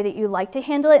it the way that you like to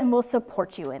handle it, and we'll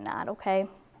support you in that, okay?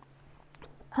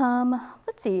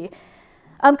 Let's see.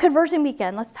 Conversion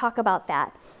weekend, let's talk about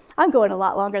that. I'm going a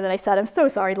lot longer than I said. I'm so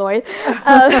sorry, Lloyd.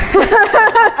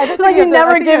 Like you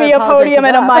never give me a podium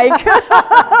and a mic.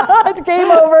 It's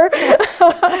game over.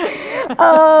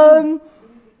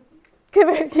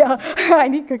 Yeah, I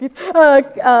need cookies.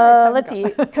 Let's see.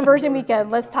 Conversion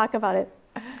weekend. Let's talk about it.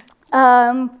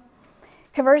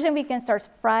 Conversion weekend starts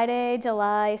Friday,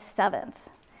 July 7th.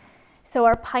 So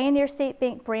our Pioneer State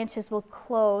Bank branches will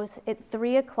close at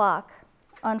 3 o'clock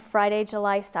on Friday,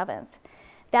 July 7th.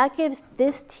 That gives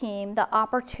this team the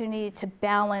opportunity to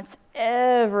balance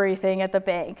everything at the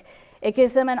bank. It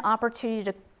gives them an opportunity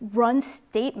to run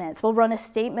statements. We'll run a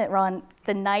statement run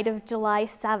the night of July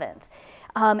 7th.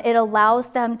 It allows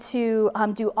them to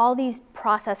do all these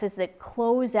processes that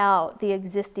close out the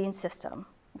existing system,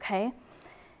 okay?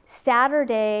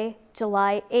 Saturday,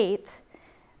 July 8th,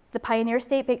 the Pioneer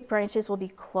State Bank branches will be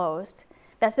closed.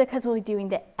 That's because we'll be doing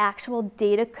the actual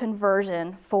data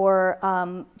conversion for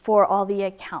all the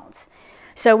accounts.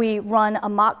 So we run a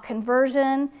mock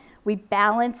conversion, we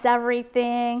balance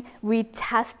everything, we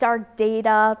test our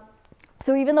data,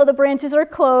 So even though the branches are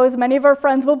closed, many of our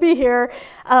friends will be here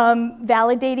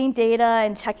validating data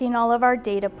and checking all of our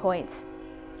data points.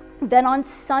 Then on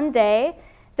Sunday,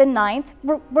 the 9th,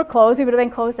 we're closed. We would have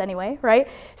been closed anyway, right?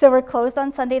 So we're closed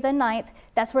on Sunday the 9th.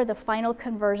 That's where the final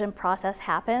conversion process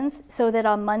happens, so that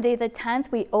on Monday the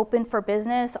 10th, we open for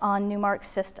business on NuMark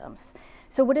systems.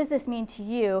 So what does this mean to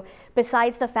you,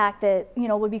 besides the fact that, you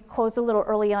know, we'll be closed a little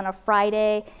early on a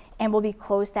Friday and we'll be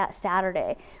closed that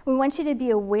Saturday? We want you to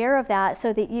be aware of that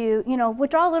so that you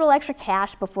withdraw a little extra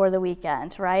cash before the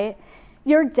weekend, right?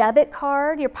 Your debit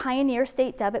card, your Pioneer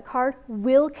State debit card,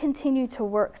 will continue to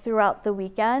work throughout the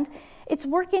weekend. It's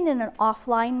working in an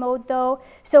offline mode though,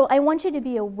 so I want you to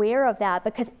be aware of that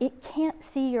because it can't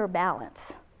see your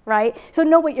balance, right? So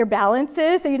know what your balance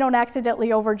is so you don't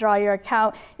accidentally overdraw your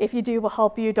account. If you do, we'll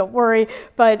help you, don't worry,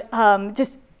 but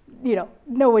just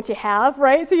know what you have,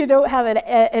 right? So you don't have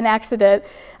an accident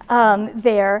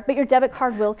there, but your debit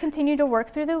card will continue to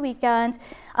work through the weekend.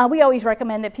 We always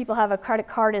recommend that people have a credit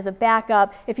card as a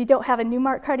backup. If you don't have a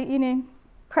NuMark Credit Union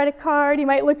credit card, you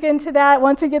might look into that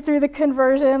once we get through the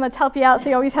conversion. Let's help you out so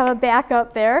you always have a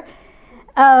backup there.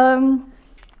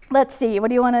 Let's see, what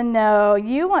do you want to know?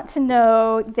 You want to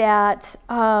know that,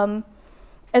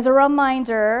 as a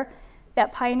reminder,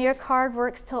 that Pioneer card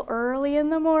works till early in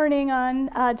the morning on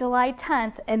July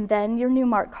 10th, and then your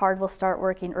NuMark card will start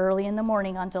working early in the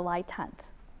morning on July 10th.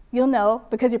 You'll know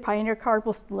because your Pioneer card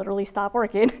will literally stop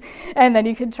working, and then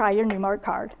you can try your NuMark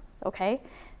card, okay?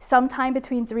 Sometime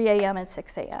between 3 a.m. and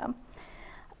 6 a.m.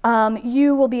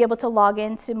 You will be able to log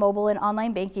into mobile and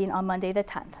online banking on Monday the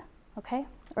 10th, okay,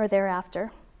 or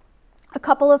thereafter. A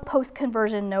couple of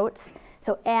post-conversion notes.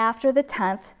 So after the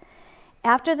 10th,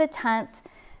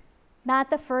 not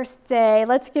the first day.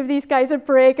 Let's give these guys a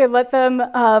break and let them,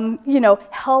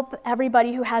 help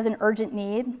everybody who has an urgent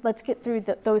need. Let's get through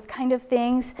those kind of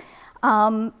things.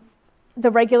 The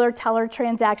regular teller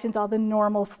transactions, all the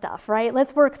normal stuff, right?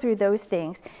 Let's work through those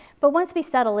things. But once we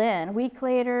settle in, a week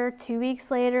later, 2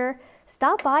 weeks later,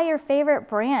 stop by your favorite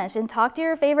branch and talk to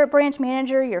your favorite branch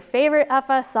manager, your favorite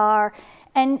FSR,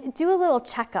 and do a little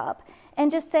checkup.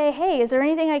 And just say, hey, is there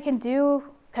anything I can do?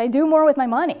 Can I do more with my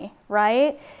money,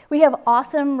 right? We have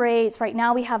awesome rates. Right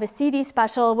now we have a CD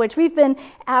special, which we've been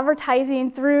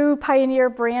advertising through Pioneer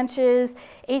branches,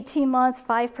 18 months,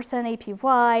 5%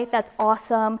 APY. That's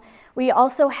awesome. We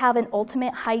also have an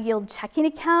ultimate high yield checking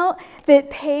account that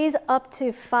pays up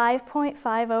to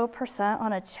 5.50%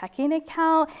 on a checking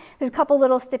account. There's a couple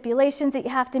little stipulations that you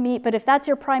have to meet, but if that's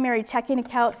your primary checking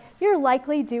account, you're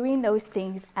likely doing those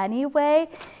things anyway.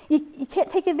 You can't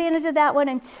take advantage of that one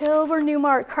until we're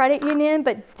NuMark Credit Union,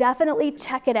 but definitely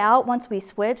check it out once we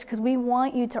switch because we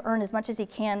want you to earn as much as you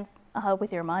can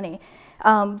with your money.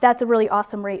 That's a really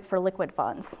awesome rate for liquid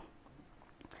funds.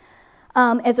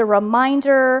 As a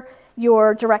reminder,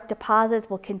 your direct deposits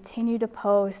will continue to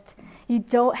post. You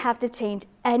don't have to change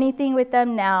anything with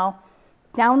them now.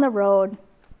 Down the road,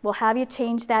 we'll have you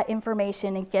change that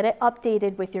information and get it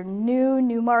updated with your new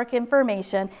NuMark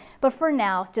information. But for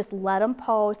now, just let them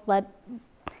post,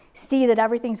 see that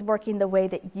everything's working the way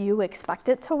that you expect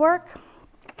it to work.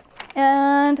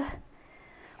 And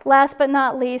last but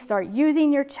not least, start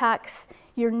using your checks,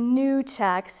 your new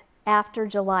checks after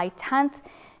July 10th.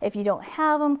 If you don't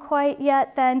have them quite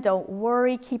yet, then don't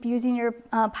worry. Keep using your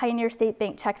Pioneer State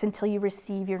Bank checks until you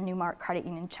receive your NuMark Credit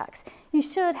Union checks. You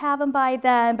should have them by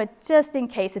then, but just in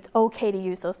case, it's okay to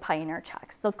use those Pioneer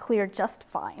checks. They'll clear just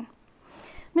fine.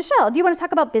 Michelle, do you want to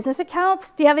talk about business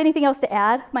accounts? Do you have anything else to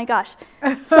add? My gosh,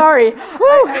 sorry.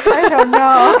 I don't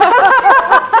know.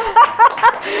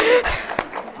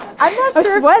 I'm not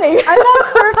sure. Sweating. I'm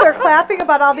not sure if they're clapping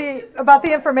about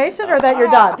the information or that you're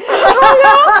done.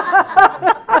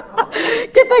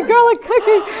 Get that girl a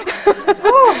cookie.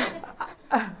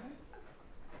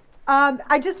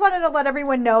 I just wanted to let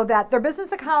everyone know that their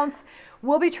business accounts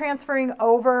will be transferring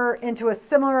over into a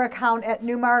similar account at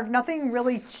NuMark. Nothing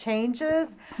really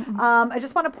changes. I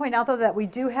just want to point out though that we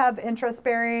do have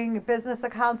interest-bearing business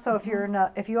accounts. So if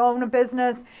you own a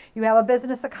business, you have a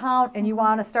business account, and you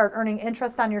want to start earning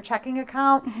interest on your checking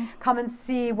account, come and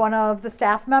see one of the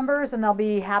staff members, and they'll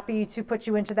be happy to put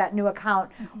you into that new account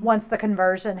once the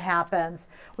conversion happens.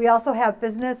 We also have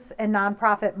business and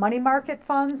nonprofit money market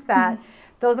funds that.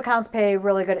 Those accounts pay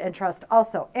really good interest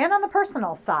also, and on the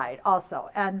personal side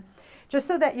also. And just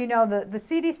so that you know, the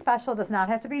CD special does not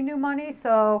have to be new money.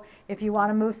 So if you want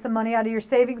to move some money out of your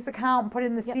savings account and put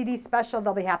in the CD special,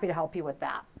 they'll be happy to help you with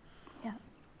that. Yeah,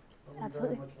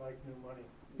 Absolutely. Very much like new money.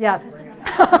 Yes.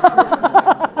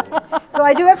 So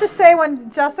I do have to say,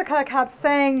 when Jessica kept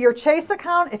saying your Chase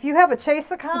account, if you have a Chase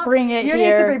account, Bring it you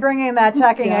here. need to be bringing that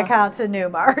checking account to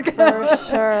NuMark. For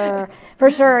sure.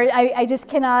 For sure. I just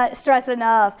cannot stress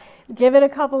enough. Give it a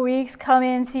couple weeks. Come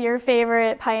in, see your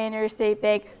favorite Pioneer State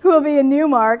Bank, who will be a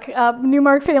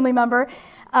NuMark family member.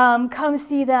 Come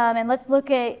see them, and let's look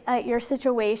at your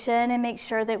situation and make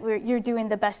sure that you're doing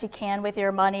the best you can with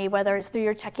your money, whether it's through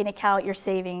your checking account, your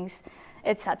savings,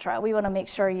 etc. We want to make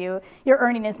sure you're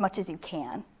earning as much as you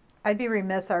can. I'd be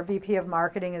remiss, our VP of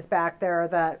Marketing is back there,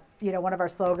 that one of our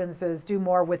slogans is do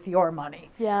more with your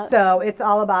money. Yeah. So it's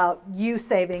all about you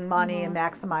saving money and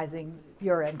maximizing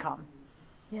your income.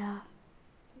 Yeah.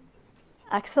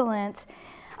 Excellent.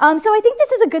 So I think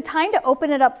this is a good time to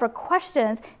open it up for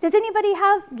questions. Does anybody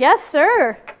have? Yes,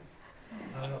 sir.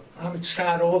 I'm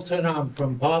Scott Olson. I'm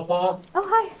from Pawpaw. Oh,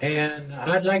 hi. And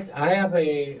I have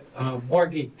a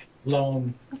mortgage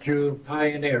loan through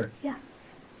Pioneer. Yeah.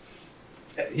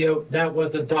 That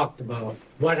wasn't talked about.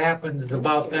 What happens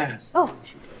about that? Oh.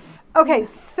 Okay,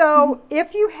 so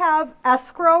if you have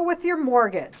escrow with your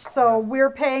mortgage, so we're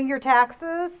paying your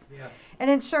taxes and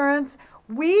insurance,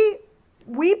 we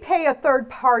pay a third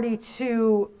party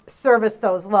to service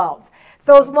those loans.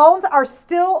 Those loans are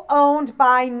still owned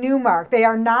by NuMark. They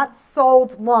are not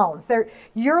sold loans.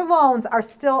 Your loans are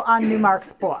still on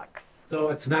NuMark's books. So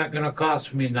it's not going to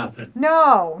cost me nothing.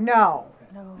 No.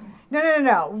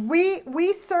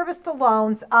 We service the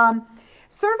loans.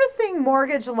 Servicing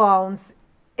mortgage loans,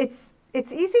 it's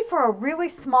easy for a really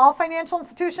small financial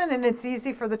institution, and it's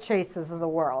easy for the Chases of the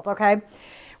world, okay?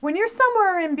 When you're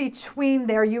somewhere in between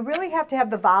there, you really have to have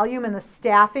the volume and the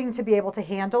staffing to be able to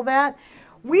handle that.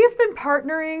 We've been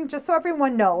partnering, just so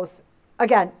everyone knows,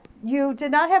 again, you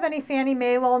did not have any Fannie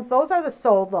Mae loans. Those are the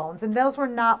sold loans, and those were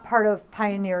not part of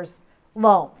Pioneer's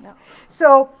loans. No.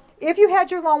 So if you had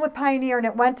your loan with Pioneer and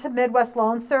it went to Midwest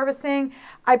Loan Servicing,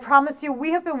 I promise you,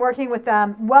 we have been working with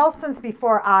them well since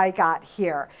before I got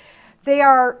here. They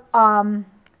are,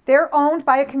 they're owned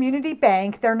by a community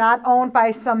bank. They're not owned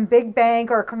by some big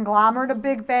bank or a conglomerate of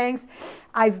big banks.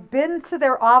 I've been to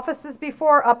their offices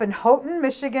before up in Houghton,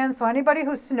 Michigan. So anybody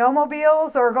who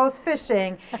snowmobiles or goes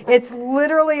fishing, it's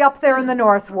literally up there in the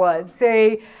Northwoods.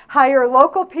 They hire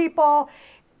local people.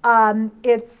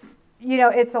 It's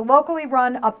a locally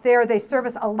run up there. They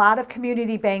service a lot of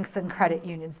community banks and credit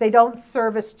unions. They don't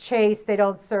service Chase. They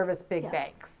don't service big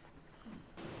banks.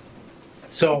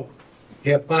 So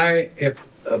if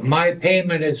my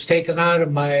payment is taken out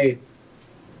of my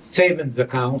savings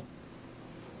account,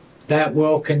 that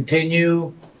will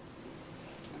continue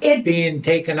being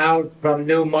taken out from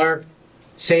NuMark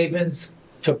savings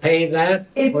to pay that,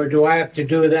 or do I have to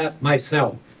do that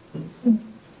myself?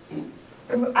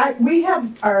 We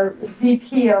have our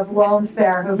VP of loans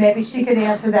there, who maybe she could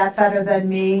answer that better than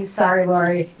me. Sorry,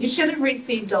 Lori. You should have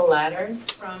received a letter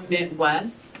from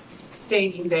Midwest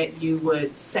stating that you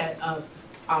would set up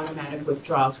automatic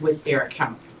withdrawals with their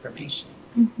account information.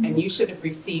 Mm-hmm. And you should have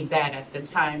received that at the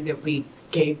time that we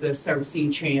gave the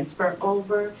servicing transfer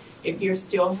over. If you're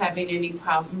still having any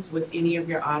problems with any of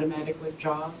your automatic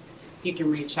withdrawals, you can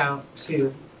reach out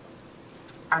to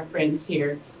our friends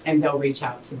here and they'll reach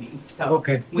out to me. So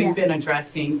we've been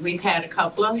addressing, we've had a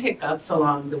couple of hiccups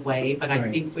along the way, but I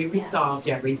think we resolved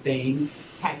everything.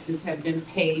 Taxes have been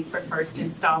paid for first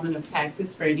installment of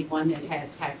taxes for anyone that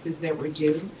had taxes that were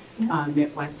due.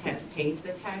 Midwest has paid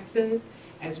the taxes,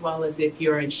 as well as if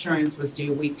your insurance was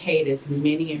due. We paid as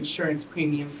many insurance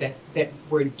premiums that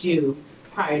were due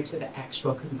prior to the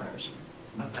actual conversion.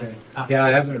 Yeah,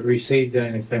 I haven't received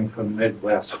anything from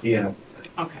Midwest yet.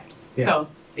 Okay, so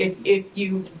if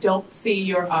you don't see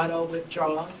your auto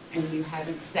withdrawals and you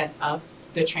haven't set up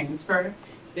the transfer,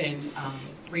 then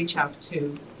reach out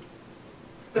to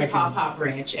the Pawpaw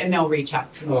branch and they'll reach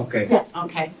out to me. Okay. Yes.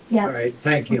 Okay. Yeah. All right.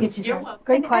 Thank you. You're welcome.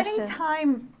 Great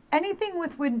question. Anything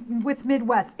with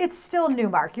Midwest, it's still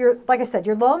NuMark. Like I said,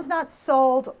 your loan's not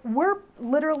sold.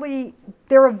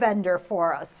 They're a vendor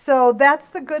for us. So that's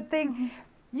the good thing. Mm-hmm.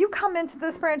 You come into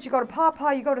this branch, you go to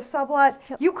Pawpaw, you go to Sublet,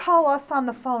 you call us on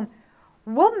the phone.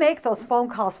 We'll make those phone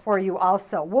calls for you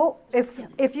also.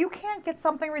 If you can't get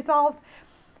something resolved,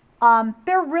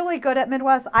 they're really good at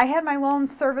Midwest. I had my loan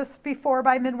serviced before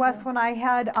by Midwest when I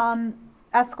had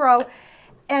escrow.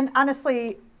 And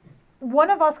honestly, one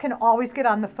of us can always get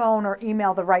on the phone or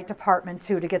email the right department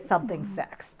to get something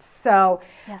fixed. So,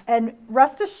 and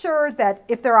rest assured that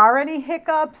if there are any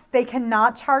hiccups, they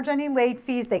cannot charge any late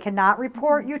fees. They cannot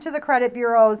report you to the credit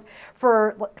bureaus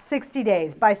for 60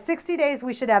 days. By 60 days,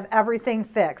 we should have everything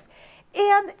fixed.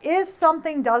 And if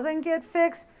something doesn't get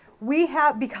fixed, we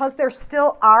have, because they're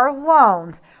still our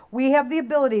loans, we have the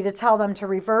ability to tell them to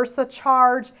reverse the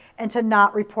charge and to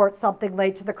not report something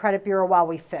late to the credit bureau while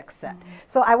we fix it.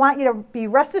 So I want you to be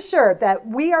rest assured that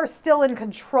we are still in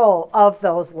control of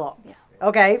those loans,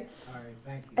 okay? All right,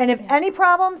 thank you. And if any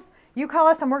problems, you call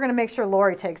us and we're going to make sure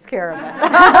Lori takes care of it.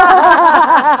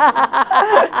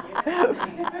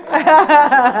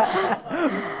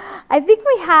 I think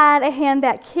we had a hand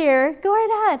back here. Go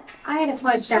right ahead. I had a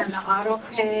question on the auto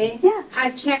pay. Yeah.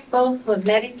 I checked both with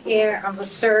Medicare and with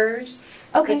CSRS,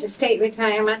 Okay. which is state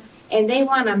retirement, and they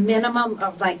want a minimum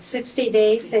of like 60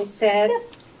 days, they said,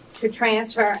 to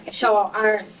transfer. So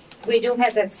we do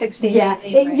have that 60 Yeah,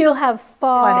 day. you'll have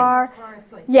far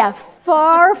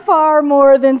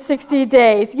more than 60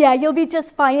 days. Yeah, you'll be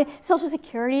just fine. Social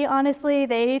Security, honestly,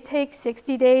 they take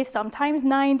 60 days, sometimes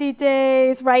 90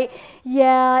 days, right?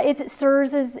 Yeah,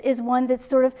 CSRS is one that's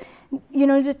sort of,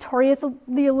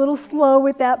 notoriously a little slow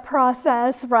with that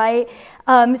process, right?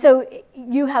 So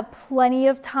you have plenty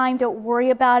of time. Don't worry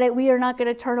about it. We are not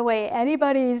going to turn away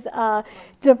anybody's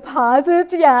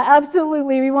deposit. Yeah,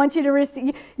 absolutely. We want you to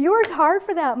receive. You worked hard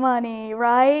for that money,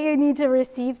 right? You need to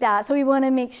receive that. So we want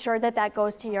to make sure that that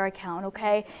goes to your account,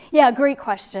 okay? Yeah, great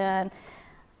question.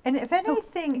 And if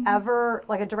anything ever,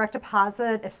 like a direct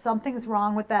deposit, if something's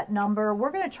wrong with that number,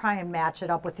 we're going to try and match it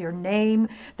up with your name,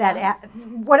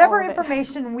 whatever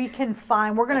information we can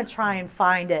find, we're going to try and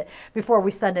find it before we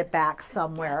send it back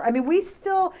somewhere. I mean, we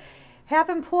still have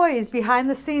employees behind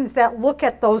the scenes that look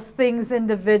at those things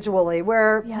individually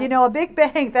where, a big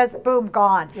bank, that's boom,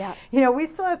 gone. Yeah. We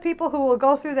still have people who will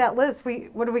go through that list.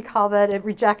 What do we call that? It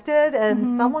rejected,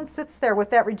 and someone sits there with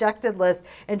that rejected list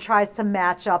and tries to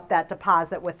match up that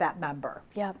deposit with that member.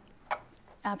 Yep,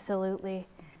 absolutely.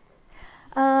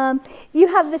 You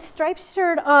have the striped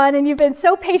shirt on and you've been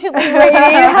so patiently waiting.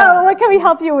 What can we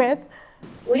help you with?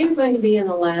 We're going to be in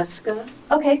Alaska.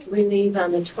 Okay. We leave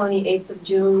on the 28th of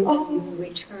June and we will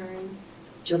return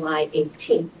July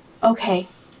 18th. Okay.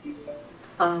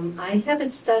 I have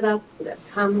it set up that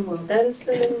Commonwealth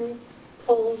Edison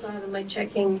pulls out of my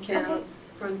checking account,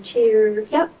 Frontier.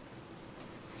 Yep.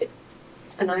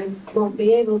 And I won't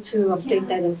be able to update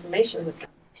that information with them.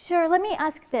 Sure, let me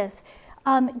ask this.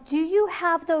 Do you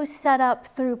have those set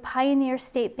up through Pioneer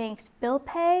State Bank's bill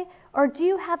pay, or do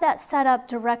you have that set up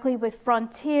directly with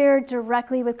Frontier,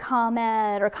 directly with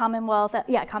ComEd or Commonwealth?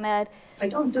 Yeah, ComEd. I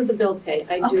don't do the bill pay.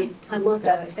 I do Commonwealth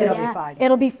Edison. It'll be fine.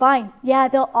 It'll be fine. Yeah,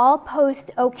 they'll all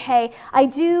post okay. I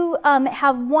do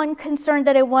have one concern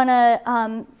that I want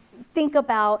to think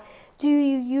about. Do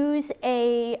you use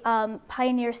a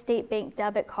Pioneer State Bank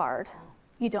debit card?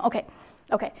 You don't? Okay.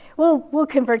 Okay, we'll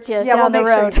convert you down the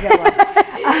road. Sure you get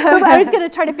one. I was going to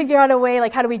try to figure out a way,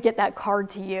 like how do we get that card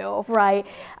to you, right?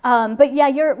 But yeah,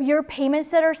 your payments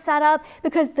that are set up,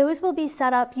 because those will be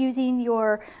set up using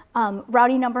your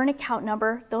routing number and account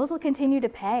number, those will continue to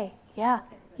pay. Yeah,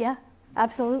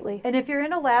 absolutely. And if you're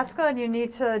in Alaska and you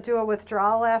need to do a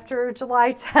withdrawal after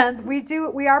July 10th,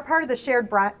 we are part of the shared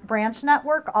branch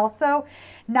network also.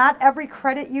 Not every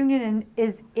credit union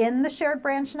is in the shared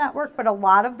branch network, but a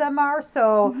lot of them are.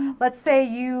 So let's say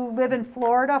you live in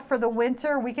Florida for the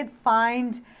winter, we could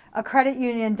find a credit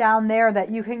union down there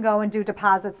that you can go and do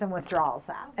deposits and withdrawals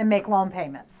at and make loan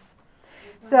payments.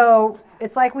 So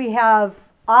it's like we have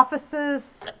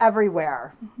offices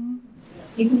everywhere.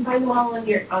 You can find them all on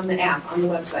the app, on the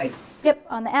website. Yep,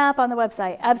 on the app, on the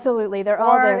website. Absolutely, they're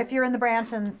all there. Or if you're in the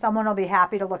branch, and someone will be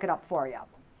happy to look it up for you.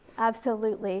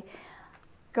 Absolutely.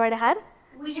 Go right ahead.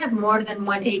 We have more than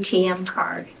one ATM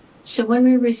card. So when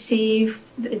we receive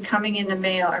it coming in the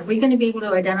mail, are we going to be able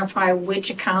to identify which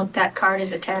account that card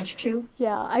is attached to?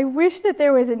 Yeah, I wish that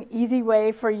there was an easy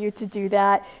way for you to do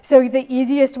that. So the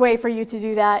easiest way for you to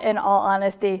do that, in all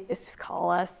honesty, is just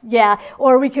call us. Yeah,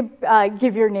 or we could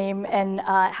give your name and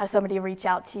have somebody reach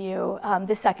out to you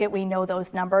the second we know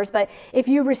those numbers. But if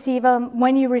you receive them,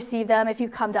 when you receive them, if you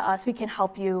come to us, we can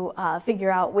help you figure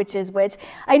out which is which.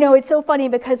 I know it's so funny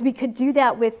because we could do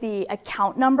that with the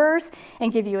account numbers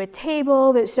and give you a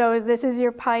table that shows this is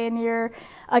your Pioneer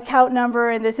account number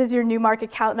and this is your NuMark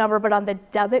account number, but on the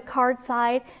debit card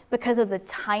side, because of the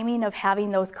timing of having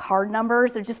those card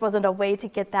numbers, there just wasn't a way to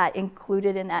get that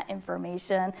included in that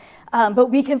information. But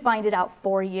we can find it out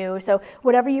for you. So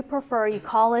whatever you prefer, you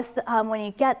call us when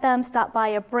you get them, stop by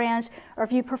a branch, or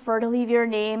if you prefer to leave your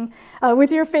name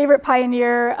with your favorite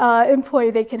Pioneer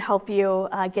employee, they can help you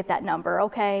get that number,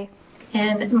 okay?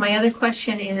 And my other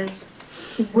question is,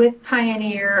 with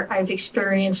Pioneer, I've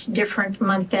experienced different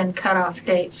month-end cutoff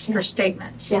dates for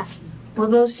statements. Yes. Will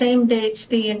those same dates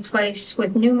be in place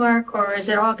with NuMark, or is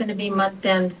it all going to be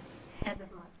month-end, end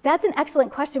of month? That's an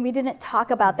excellent question. We didn't talk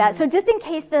about that. So just in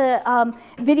case the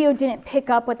video didn't pick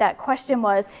up what that question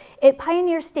was, at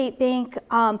Pioneer State Bank,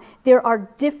 there are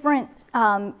different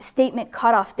statement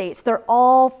cutoff dates. They're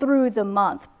all through the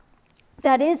month.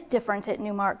 That is different at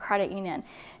NuMark Credit Union.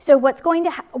 So what's going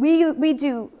to we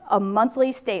do a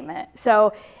monthly statement.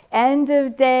 So end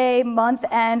of day, month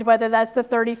end, whether that's the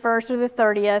 31st or the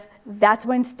 30th, that's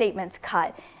when statements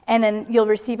cut. And then you'll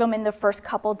receive them in the first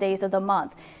couple days of the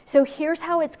month. So here's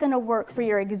how it's going to work for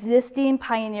your existing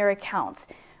Pioneer accounts.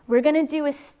 We're going to do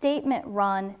a statement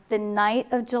run the night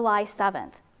of July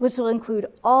 7th, which will include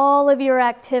all of your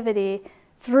activity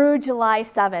through July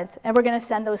 7th, and we're going to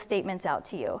send those statements out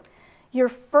to you. Your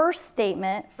first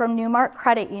statement from NuMark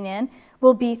Credit Union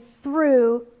will be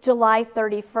through July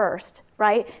 31st,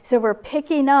 right? So we're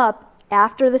picking up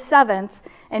after the 7th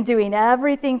and doing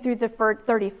everything through the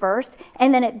 31st,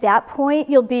 and then at that point,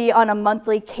 you'll be on a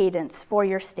monthly cadence for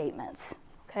your statements,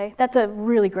 okay? That's a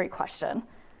really great question.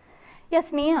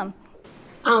 Yes, ma'am.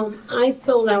 I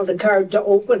filled out a card to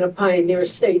open a Pioneer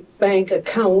State Bank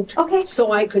account. Okay.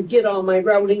 So I could get all my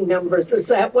routing numbers. Is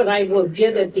that what I will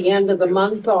get at the end of the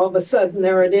month? All of a sudden,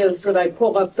 there it is that I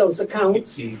pull up those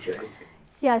accounts?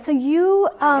 Yeah, so you,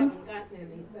 I haven't gotten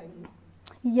anything.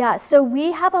 yeah, so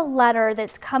we have a letter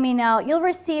that's coming out. You'll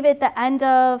receive it the end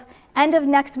of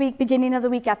next week, beginning of the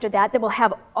week after that, that will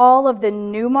have all of the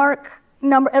NuMark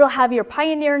number. It'll have your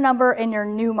Pioneer number and your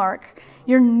NuMark,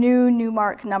 your new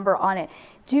NuMark number on it.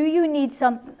 Do you need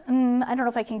some, I don't know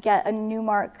if I can get a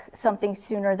NuMark something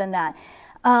sooner than that.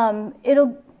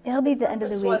 It'll be the end of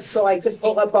the This week. was so I could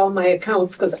pull up all my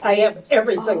accounts because I have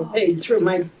everything paid through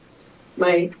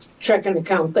my checking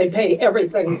account. They pay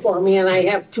everything for me, and I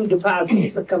have 2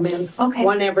 deposits that come in. Okay.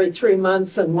 One every 3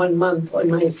 months and 1 month on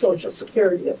my Social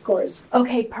Security, of course.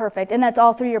 Okay, perfect. And that's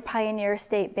all through your Pioneer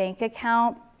State Bank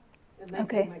account? And I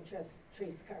Okay. pay my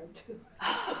Chase card too.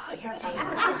 All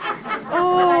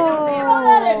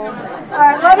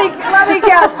right, let me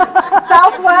guess.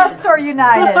 Southwest or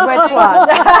United? Which one?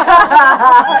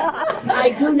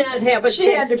 I do not have a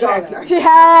Chase card. She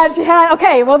had.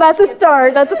 Okay, well, that's a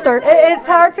start. That's a start. It's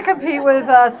hard to compete with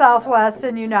Southwest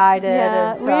and United.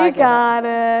 Yeah, and so I we get got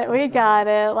it. We got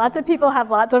it. Lots of people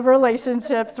have lots of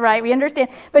relationships, right? We understand.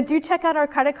 But do check out our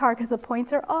credit card because the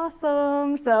points are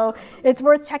awesome. So it's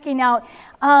worth checking out.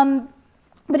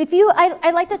 But if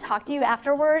I'd like to talk to you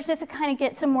afterwards just to kind of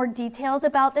get some more details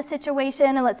about the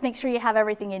situation, and let's make sure you have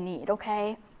everything you need,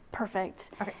 okay?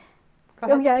 Perfect. Okay.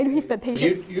 Oh, yeah, I know he's been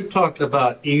patient. You talked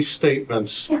about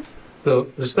e-statements. Yes. So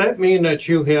does that mean that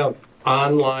you have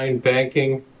online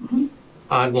banking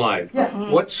online? Yes.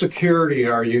 What security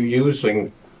are you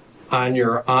using on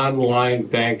your online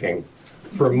banking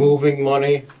for moving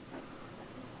money?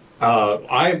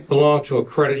 I belong to a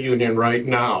credit union right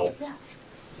now. Yeah.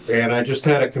 And I just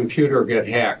had a computer get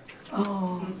hacked.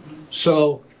 Oh.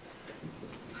 So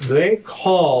they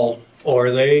call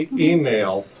or they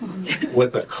email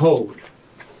with a code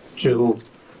to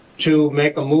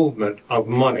make a movement of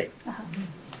money.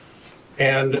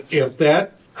 And if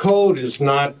that code is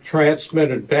not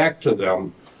transmitted back to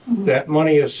them, that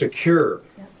money is secure.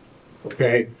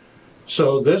 Okay?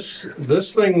 So this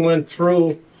thing went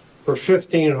through for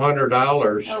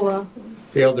 $1,500 Oh, well.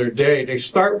 the other day. They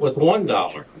start with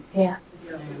 $1. Yeah.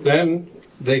 Then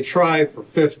they try for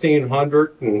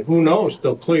 $1,500, and who knows,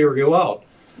 they'll clear you out.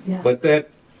 Yeah. But the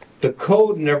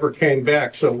code never came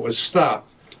back, so it was stopped.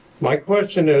 My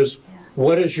question is,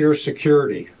 what is your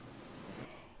security?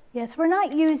 Yes, we're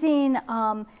not using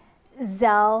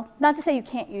Zelle. Not to say you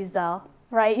can't use Zelle,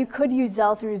 right? You could use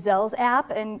Zelle through Zelle's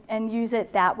app and use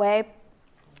it that way.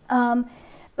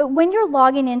 But when you're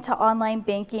logging into online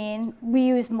banking, we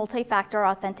use multi-factor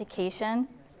authentication.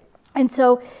 And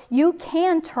so you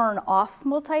can turn off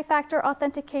multi-factor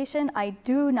authentication. I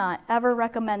do not ever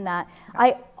recommend that.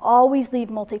 I always leave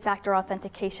multi-factor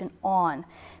authentication on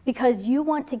because you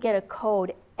want to get a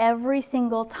code every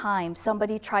single time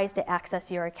somebody tries to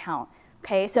access your account.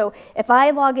 Okay, so if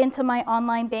I log into my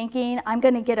online banking, I'm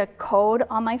going to get a code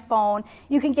on my phone.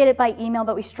 You can get it by email,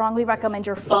 but we strongly recommend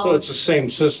your phone. So it's the same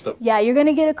system. Yeah, you're going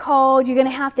to get a code. You're going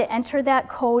to have to enter that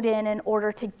code in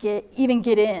order to even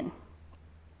get in.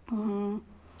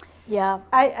 Yeah.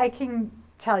 I can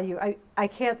tell you, I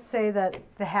can't say that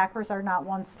the hackers are not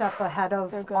one step ahead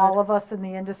of They're good. all of us in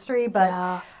the industry, but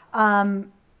Yeah.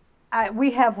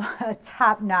 we have a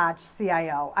top-notch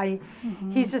CIO.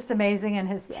 He's just amazing, and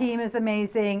his team is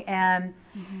amazing, and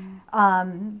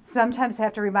sometimes I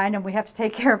have to remind him we have to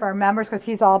take care of our members because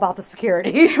he's all about the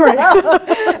security.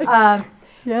 Right?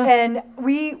 Yeah. And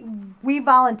we We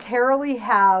voluntarily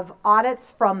have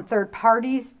audits from third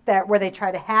parties where they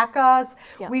try to hack us.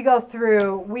 Yeah. We go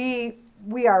through, we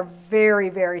are very,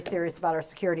 very serious about our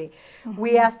security.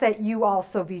 We ask that you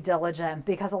also be diligent,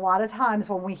 because a lot of times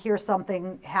when we hear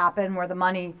something happen where the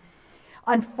money,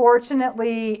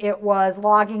 unfortunately, it was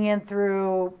logging in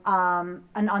through an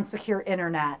unsecure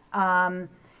internet.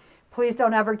 Please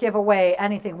don't ever give away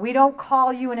anything. We don't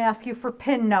call you and ask you for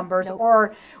PIN numbers,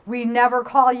 or we never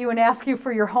call you and ask you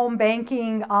for your home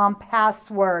banking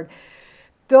password.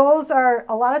 Those are,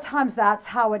 a lot of times that's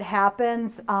how it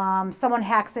happens. Someone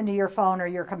hacks into your phone or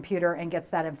your computer and gets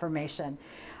that information.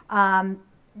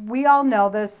 We all know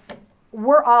this.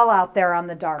 We're all out there on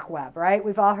the dark web, right?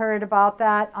 We've all heard about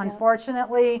that. Yep.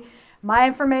 Unfortunately, my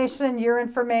information, your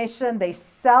information, they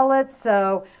sell it.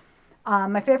 So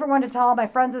my favorite one to tell all my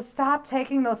friends is stop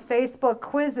taking those Facebook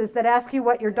quizzes that ask you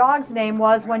what your dog's name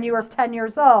was when you were 10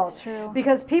 years old. That's true.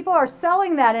 Because people are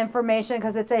selling that information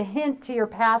because it's a hint to your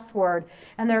password,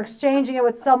 and they're exchanging it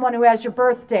with someone who has your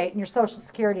birth date and your social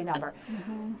security number.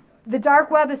 The dark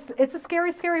web it's a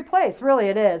scary, scary place. Really,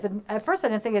 it is. And at first I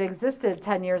didn't think it existed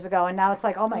 10 years ago, and now it's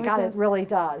like, oh my God, it really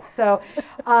does. So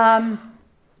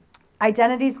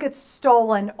identities get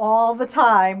stolen all the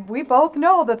time. We both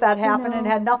know that that happened and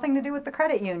had nothing to do with the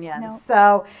credit union. No.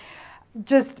 So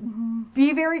just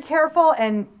be very careful,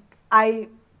 and I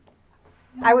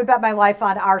would bet my life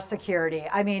on our security.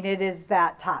 I mean, it is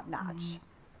that top notch.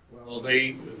 Well,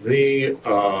 the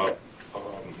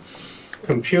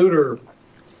computer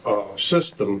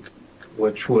system,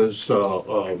 which was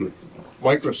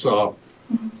Microsoft,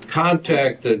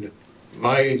 contacted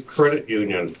my credit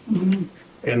union,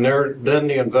 and then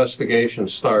the investigation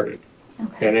started,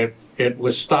 and it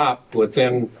was stopped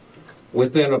within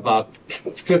about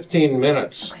 15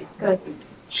 minutes. Okay, good.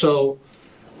 So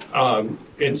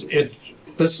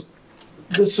this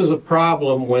is a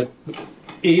problem with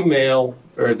email,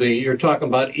 or you're talking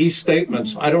about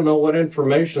e-statements. I don't know what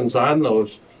information's on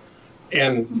those.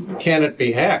 And can it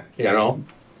be hacked, you know?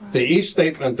 The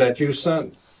e-statement that you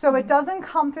sent. So it doesn't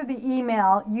come through the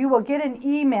email. You will get an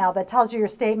email that tells you your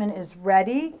statement is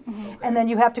ready, and then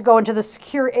you have to go into the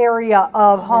secure area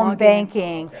of home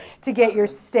banking to get your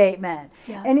statement.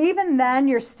 Yeah. And even then,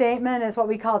 your statement is what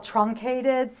we call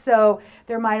truncated, so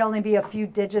there might only be a few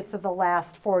digits of the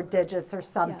last 4 digits or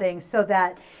something, so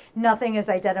that nothing is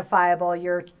identifiable.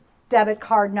 Your debit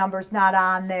card number's not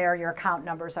on there, your account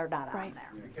numbers are not on there.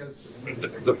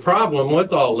 The problem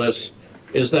with all this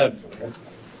is that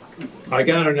I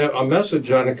got a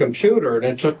message on a computer, and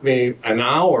it took me an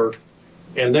hour,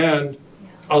 and then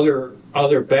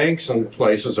other banks and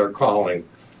places are calling,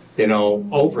 you know,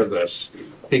 over this,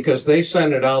 because they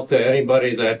send it out to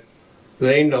anybody that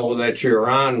they know that you're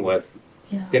on with,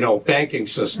 you know, banking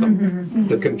system.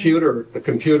 The computer,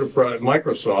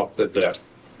 Microsoft did that.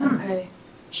 Okay.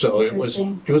 So it was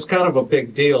kind of a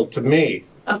big deal to me,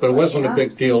 but it wasn't a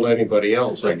big deal to anybody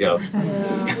else, I guess.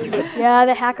 Yeah,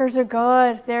 the hackers are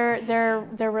good. They're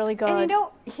really good. And you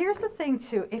know, here's the thing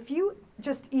too. If you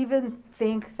just even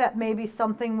think that maybe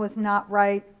something was not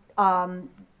right,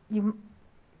 you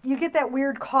get that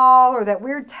weird call or that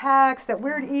weird text, that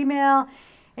weird email,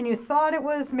 and you thought it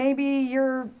was maybe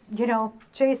your, you know,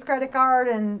 Chase credit card,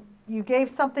 and you gave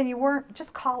something you weren't,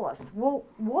 just call us. We'll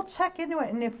check into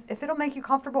it, and if it'll make you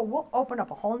comfortable, we'll open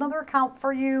up a whole nother account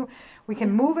for you. We can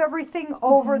move everything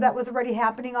over that was already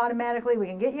happening automatically. We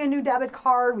can get you a new debit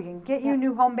card. We can get you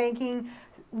new home banking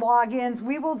logins.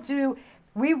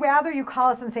 We rather you call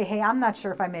us and say, hey, I'm not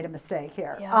sure if I made a mistake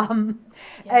here.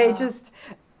 I just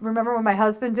remember when my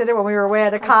husband did it when we were away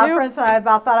at a conference, and I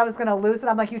about thought I was going to lose it.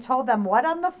 I'm like, you told them what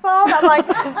on the phone? I'm like,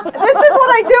 this is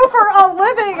what I do for a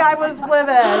living. I was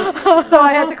livid. So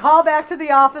I had to call back to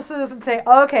the offices and say,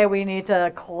 okay, we need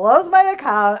to close my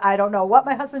account. I don't know what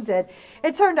my husband did.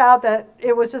 It turned out that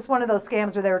it was just one of those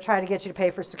scams where they were trying to get you to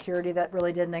pay for security that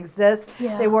really didn't exist.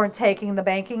 Yeah. They weren't taking the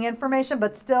banking information,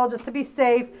 but still, just to be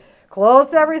safe,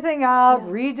 closed everything out,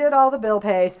 redid all the bill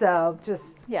pay, so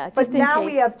just but now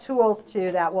we have tools too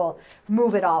that will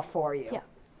move it all for you. Yeah,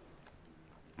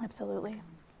 absolutely.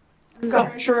 I'm the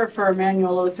treasurer for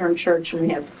Emmanuel Lutheran Church, and we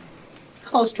have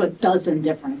close to a dozen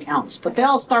different accounts, but they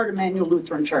all start Emmanuel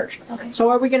Lutheran Church. Okay. So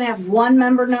are we going to have one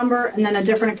member number and then a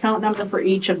different account number for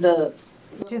each of the?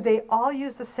 Do they all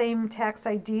use the same tax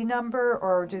ID number,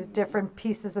 or do different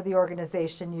pieces of the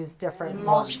organization use different ones?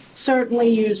 Most certainly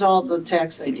use all the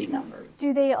tax ID numbers.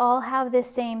 Do they all have the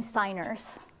same signers?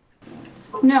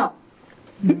 No.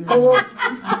 No,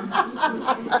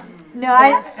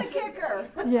 That's the kicker.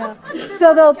 Yeah.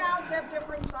 So they'll accounts have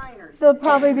different signers. They'll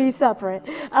probably be separate.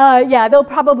 Yeah, they'll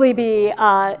probably be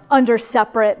under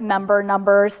separate member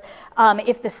numbers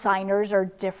if the signers are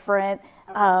different.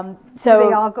 Do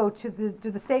they all go to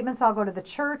do the statements all go to the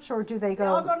church, or do they go? They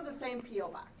all go to the same P.O.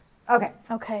 box. Okay.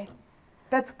 Okay.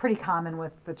 That's pretty common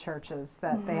with the churches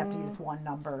that they have to use one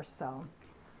number, so.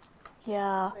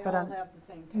 Yeah. They But, all have the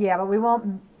same. Yeah, but we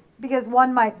won't, because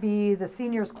one might be the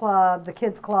seniors club, the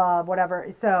kids club, whatever.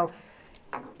 So,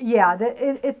 yeah,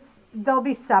 they'll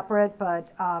be separate,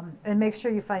 but, and make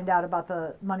sure you find out about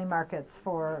the money markets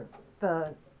for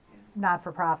the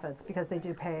not-for-profits, because they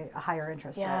do pay a higher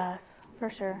interest rate. Yes, for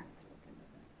sure.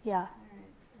 Yeah.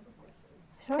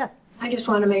 Sure. Yes. I just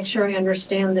want to make sure I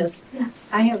understand this.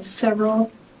 I have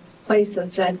several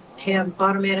places that have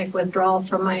automatic withdrawal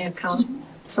from my account.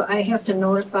 So I have to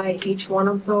notify each one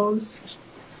of those,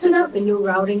 set up the new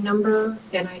routing number,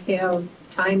 and I have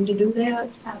time to do that.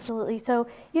 Absolutely. So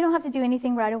you don't have to do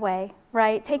anything right away,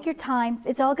 right? Take your time.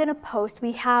 It's all going to post.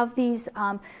 We have these,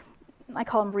 I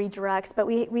call them redirects, but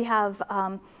we have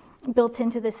built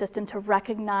into the system to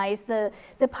recognize the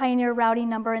Pioneer routing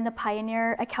number and the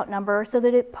Pioneer account number so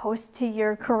that it posts to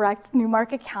your correct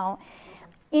NuMark account.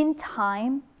 In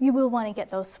time, you will want to get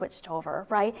those switched over,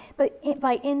 right? But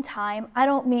by in time, I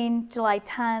don't mean July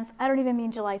 10th. I don't even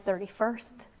mean July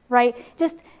 31st, right?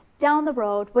 Just down the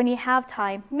road, when you have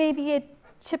time, maybe you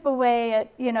chip away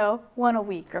at, one a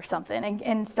week or something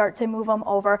and start to move them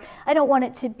over. I don't want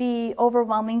it to be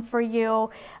overwhelming for you.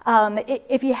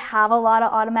 If you have a lot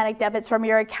of automatic debits from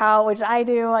your account, which I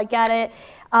do, I get it,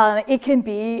 it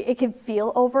can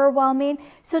feel overwhelming.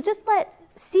 So just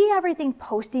see everything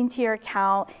posting to your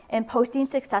account and posting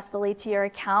successfully to your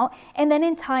account, and then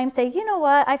in time say, you know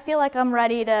what, I feel like I'm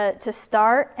ready to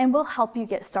start, and we'll help you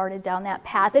get started down that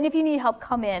path. And if you need help,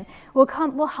 come in.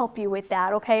 We'll help you with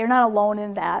that, okay? You're not alone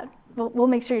in that. We'll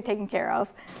make sure you're taken care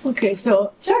of. Okay,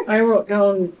 so sure. I wrote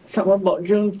down something about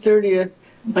June 30th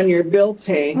on your bill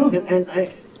pay, and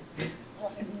I,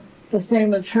 the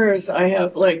same as hers, I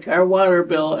have like our water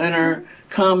bill and our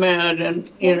ComEd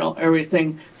and,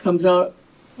 everything comes out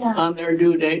on their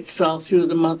due dates, so I'll through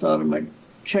the month out of my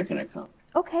checking account.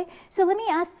 Okay, so let me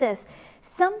ask this.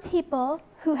 Some people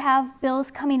who have bills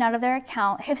coming out of their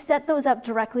account have set those up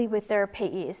directly with their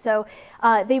payees. So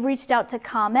they reached out to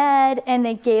ComEd and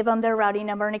they gave them their routing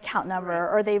number and account number,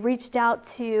 or they reached out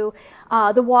to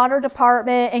the water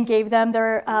department and gave them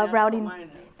their routing.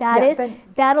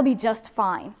 That'll be just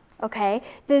fine. Okay,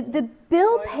 the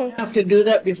bill pay. I have to do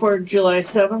that before July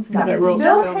 7th?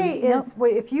 Bill pay is,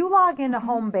 if you log into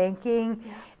home banking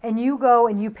and you go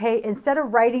and you pay, instead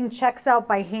of writing checks out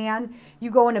by hand,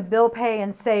 you go into bill pay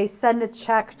and say, send a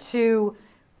check to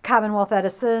Commonwealth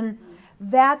Edison.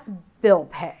 That's bill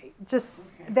pay.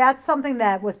 That's something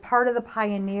that was part of the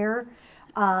Pioneer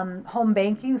home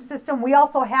banking system. We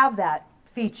also have that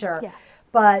feature. Yeah.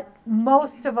 But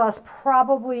most of us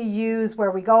probably use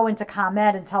where we go into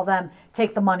ComEd and tell them,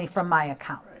 take the money from my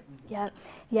account.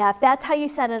 Yeah, if that's how you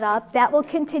set it up, that will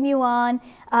continue on.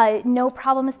 No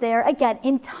problems there. Again,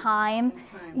 in time,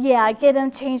 get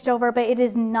them changed over, but it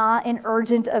is not an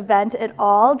urgent event at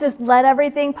all. Just let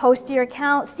everything post to your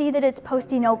account, see that it's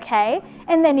posting okay,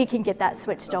 and then you can get that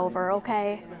switched over,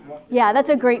 okay? Yeah, that's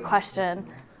a great question.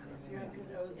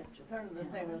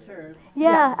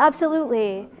 Yeah,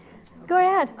 absolutely. Go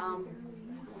ahead.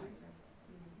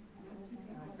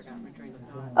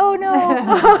 Oh no.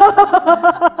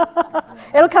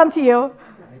 It'll come to you.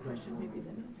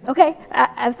 Okay,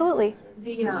 absolutely.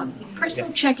 The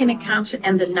personal checking accounts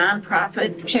and the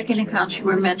nonprofit checking accounts you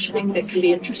were mentioning that can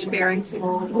be interest bearing,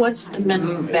 what's the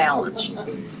minimum balance?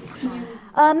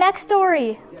 Next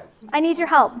story. I need your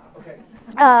help.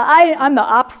 I'm the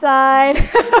ops side.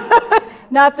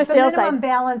 Not the sales side. Minimum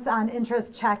balance on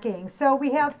interest checking. So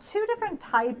we have two different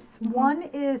types. One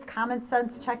is common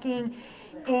sense checking,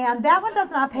 and that one does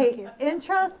not pay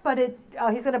interest, but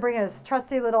he's going to bring his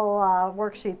trusty little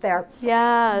worksheet there.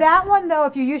 Yes. That one, though,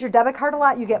 if you use your debit card a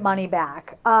lot, you get money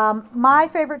back. My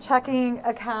favorite checking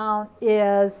account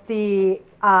is the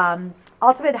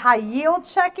Ultimate High Yield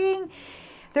Checking.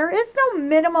 There is no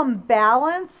minimum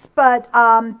balance, but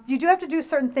you do have to do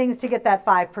certain things to get that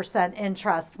 5%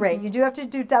 interest rate. You do have to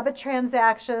do debit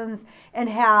transactions and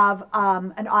have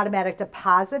an automatic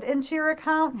deposit into your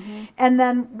account. And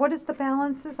then what is the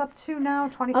balance is up to now?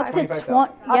 25,000.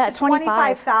 Up to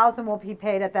 25,000 will be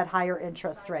paid at that higher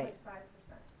interest rate.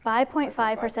 5.5%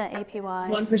 APY.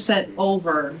 1%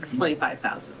 over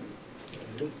 25,000.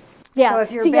 Yeah. So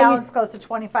if your balance goes to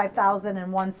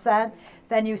 25,001 cents,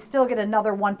 then you still get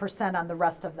another 1% on the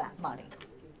rest of that money.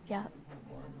 Yeah.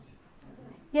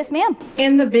 Yes, ma'am.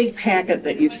 In the big packet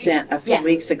that you sent a few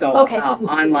weeks ago about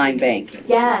online banking.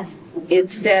 Yes. it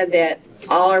said that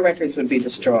all our records would be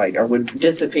destroyed or would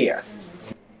disappear.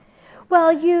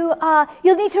 Well,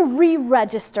 you'll need to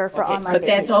re-register for online But banking.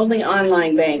 that's only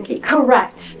online banking.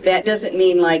 Correct. That doesn't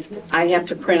mean like I have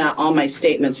to print out all my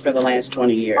statements for the last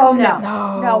 20 years. Oh,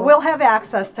 no, we'll have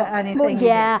access to anything. Well,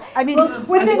 yeah. I mean, I was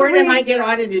within worried I reason. might get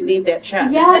audited and need that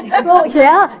check. Yeah, well,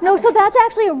 yeah. No, so that's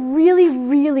actually a really,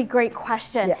 really great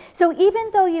question. Yeah. So even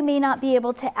though you may not be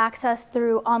able to access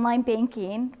through online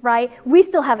banking, right, we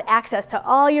still have access to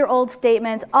all your old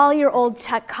statements, all your old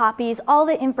check copies, all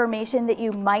the information that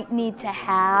you might need to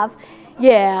have.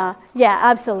 Yeah,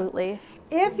 absolutely.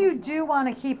 If you do want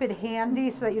to keep it handy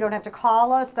so that you don't have to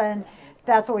call us, then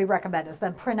that's what we recommend, is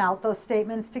then print out those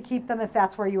statements to keep them if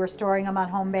that's where you were storing them on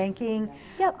home banking.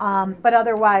 Yep. But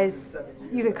otherwise,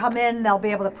 you could come in, they'll be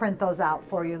able to print those out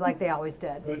for you like they always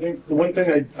did. I think the one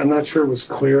thing I'm not sure was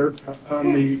clear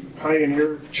on the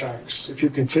Pioneer checks, if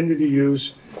you continue to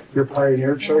use your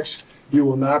Pioneer checks, you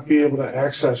will not be able to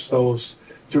access those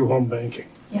through home banking.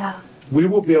 Yeah. We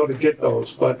will be able to get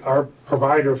those, but our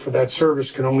provider for that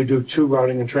service can only do 2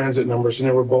 routing and transit numbers, and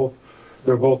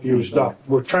they're both used up.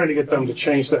 We're trying to get them to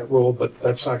change that rule, but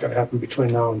that's not going to happen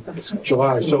between now and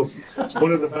July. So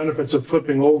one of the benefits of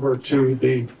flipping over to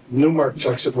the NuMark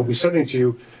checks that we'll be sending to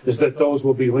you is that those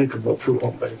will be linkable through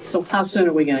home banking. So how soon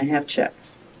are we going to have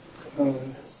checks?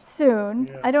 Soon.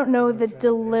 I don't know the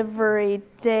delivery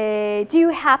date. Do you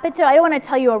happen to? I don't want to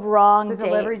tell you a wrong The date.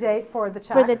 delivery date for the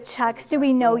checks? For the checks, do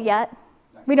we know yet?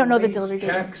 We don't know the delivery date.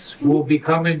 Checks will be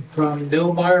coming from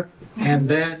NuMark, and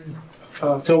then,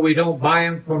 so we don't buy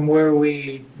them from where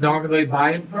we normally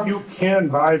buy them from? You can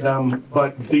buy them,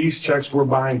 but these checks we're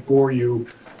buying for you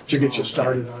to get you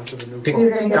started onto the new To phone.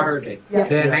 get started.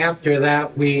 Then after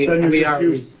that, Then we are,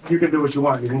 you can do what you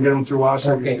want. You can get them through us,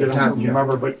 or you Okay, can get them from gotcha.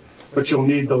 whomever, but you'll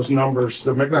need those numbers,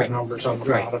 the MICRA Right. numbers on the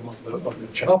Right. bottom of the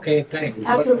check. okay, thank you.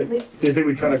 Absolutely. I think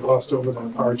we kind of glossed over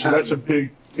that part. So that's a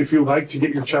big, if you like to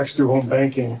get your checks through home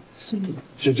banking,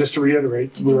 just to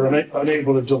reiterate, we were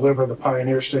unable to deliver the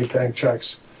Pioneer State Bank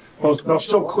checks. They'll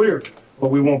still clear,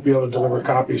 but we won't be able to deliver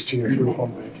copies to you through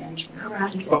home banking.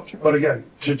 But again,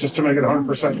 just to make it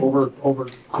 100% over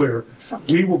clear,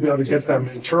 we will be able to get them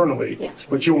internally,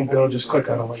 but you won't be able to just click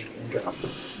on a link and get them.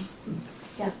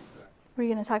 Were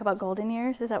you going to talk about golden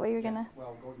years? Is that what you're going to?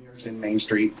 Well, golden years in Main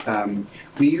Street.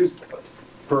 We use,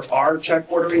 for our check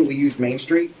ordering, we use Main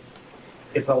Street.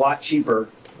 It's a lot cheaper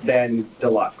than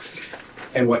Deluxe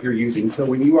and what you're using. So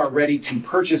when you are ready to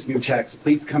purchase new checks,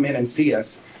 please come in and see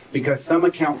us, because some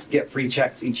accounts get free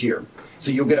checks each year.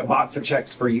 So you'll get a box of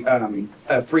checks free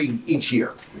each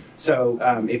year. So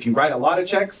if you write a lot of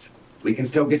checks, we can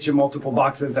still get you multiple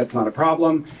boxes. That's not a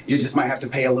problem. You just might have to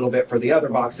pay a little bit for the other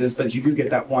boxes, but you do get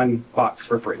that one box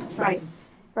for free. Right.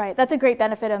 Right. That's a great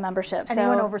benefit of membership.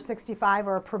 Anyone So over 65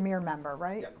 or a Premier member,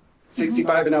 right?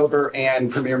 65 and over, and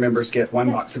Premier members get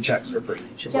one box of checks for free.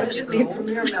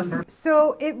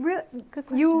 So it really,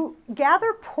 you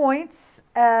gather points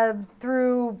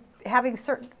through having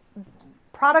certain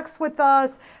products with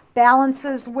us,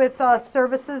 balances with us,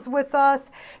 services with us.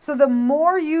 So the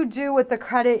more you do with the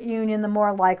credit union, the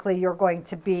more likely you're going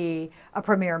to be a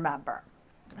Premier member.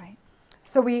 Right.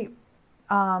 So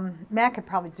Matt could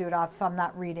probably do it off, so I'm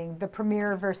not reading. The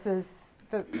Premier versus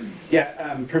the...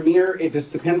 Yeah, Premier, it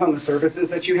just depends on the services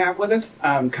that you have with us.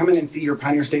 Come in and see your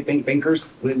Pioneer State Bank bankers.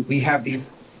 We have these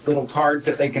little cards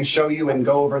that they can show you and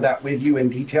go over that with you in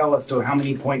detail as to how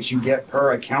many points you get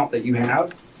per account that you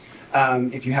have.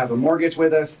 If you have a mortgage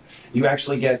with us, you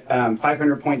actually get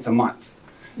 500 points a month.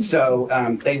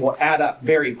 So they will add up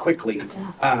very quickly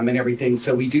and everything.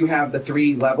 So we do have the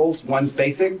 3 levels. One's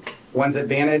basic, one's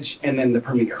advantage, and then the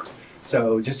Premier.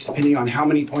 So just depending on how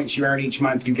many points you earn each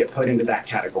month, you get put into that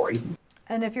category.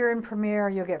 And if you're in Premier,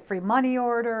 you'll get free money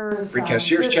orders, Free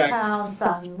cashier's checks. discounts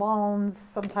on loans,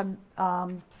 sometimes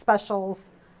specials.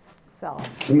 So,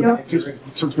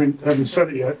 Since we haven't said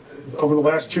it yet, over the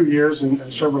last 2 years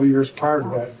and several years prior to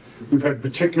that, we've had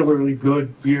particularly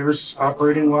good years,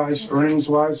 operating-wise,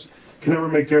 earnings-wise. Can never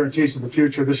make guarantees of the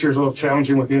future. This year's a little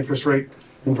challenging with the interest rate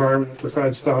environment that the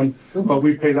Fed's done, but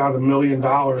we've paid out $1 million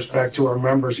back to our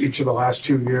members each of the last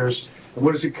 2 years. And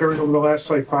what has it carried over the last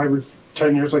 5 or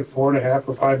 10 years, like $4.5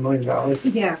 or $5 million?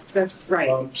 Yeah, that's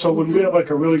right. So when we have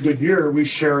like a really good year, we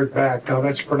share it back. Now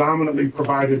that's predominantly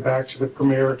provided back to the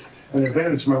Premier and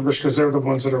Advantage members, because they're the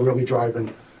ones that are really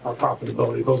driving our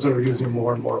profitability, those that are using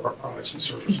more and more of our products and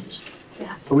services.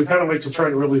 Yeah. But we kind of like to try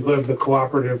to really live the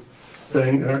cooperative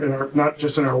thing, not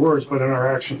just in our words, but in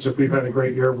our actions. If we've had a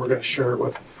great year, we're going to share it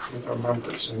with our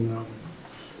members. And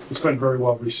it's been very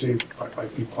well received by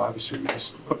people. Obviously, you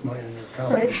just put money in your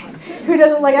account. Right. Who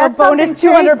doesn't like That's a bonus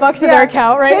something $200 in their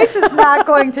account, right? Chase is not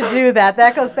going to do that.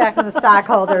 That goes back in the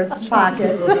stockholders'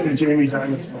 pockets. It goes into Jamie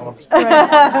Dimon's phone.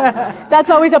 Right. That's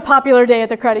always a popular day at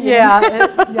the credit union.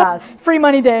 Yeah, yes. Free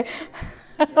money day.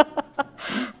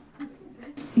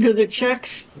 Do the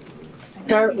checks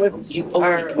start with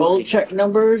our old check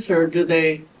numbers, or do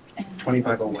they?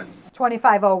 2501.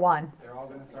 2501.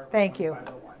 Thank you.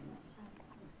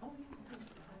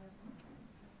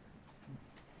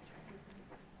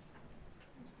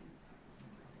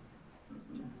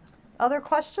 Other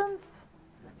questions?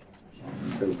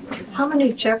 How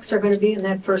many checks are going to be in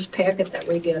that first packet that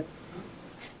we get?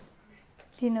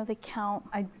 Do you know the count?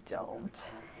 I don't.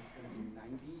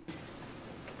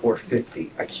 Or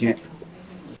 50. I can't.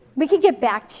 We could get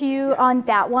back to you on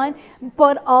that one,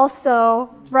 but also,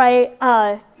 right,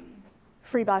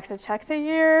 free box of checks a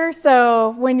year.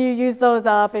 So when you use those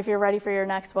up, if you're ready for your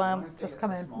next one, just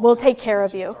come in. We'll take care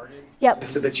of you. Yep.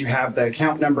 So that you have the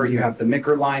account number, you have the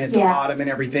MICR line at the bottom and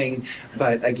everything.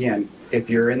 But again, if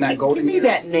you're in that golden Give me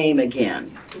that name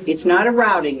again. It's not a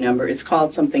routing number, it's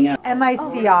called something else.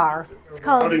 MICR. It's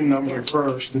called Routing number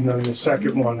first, and then the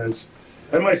second one is,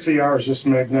 MICR is just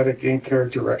magnetic ink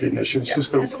character recognition. It's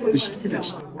just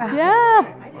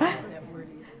yeah.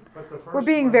 We're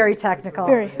being very technical.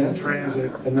 Very.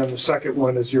 transit, and then the second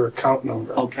one is your account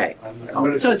number. Okay.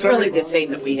 But So it's really the same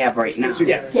that we have right now.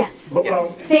 Yes. Yes. But, well,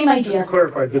 Same just idea. to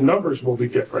clarify, the numbers will be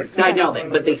different. I know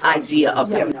that, but the idea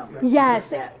of it.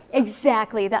 Yes,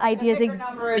 exactly. The idea is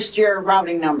Number is your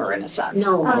routing number in a sense.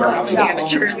 No.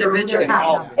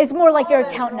 it's more like your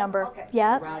account number.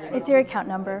 Yeah, it's your account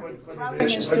number. But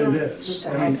it is.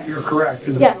 I mean, you're correct.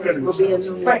 In the Yes. definitive sense.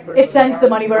 Right. It sends the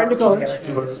money where it goes.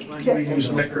 We use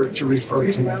MICR to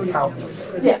refer to the account number.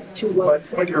 Yeah.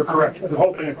 But you're correct. The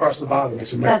whole thing across the bottom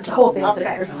is a That's MICR. the whole thing.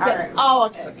 Okay, all right. Oh,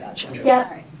 okay, gotcha.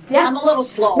 Yeah. Yeah. I'm a little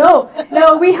slow.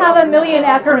 No, we have a million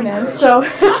acronyms, so.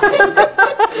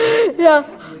 Yeah.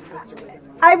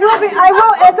 I will,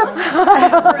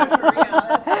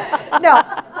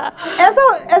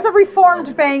 as a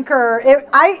reformed banker,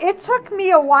 it took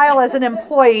me a while as an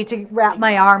employee to wrap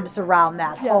my arms around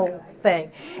that whole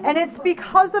thing. And it's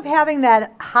because of having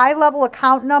that high level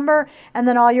account number and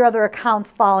then all your other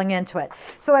accounts falling into it.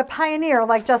 So at Pioneer,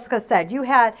 like Jessica said,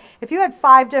 if you had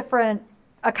 5 different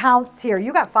accounts here,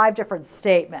 you got 5 different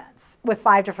statements with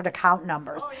 5 different account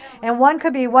numbers. And one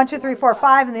could be 1, 2, 3, 4,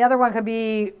 5, and the other one could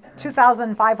be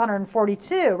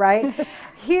 2,542, right?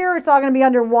 Here it's all going to be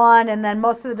under 1, and then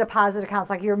most of the deposit accounts,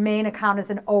 like your main account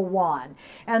is an 01,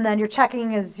 and then your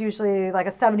checking is usually like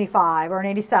a 75 or an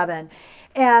 87.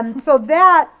 And so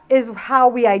that is how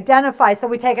we identify, so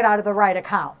we take it out of the right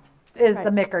account, is the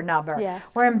MICR number. Yeah.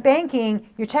 Where in banking,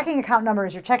 your checking account number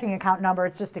is your checking account number,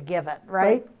 it's just a given,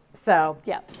 right? So.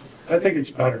 Yeah. I think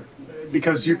it's better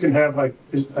because you can have like,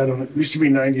 I don't know, it used to be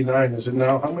 99, is it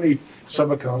now? How many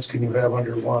sub-accounts can you have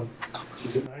under 1?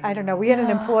 Is it 99? I don't know. We had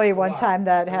an employee one time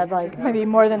that had like maybe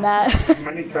more than that. How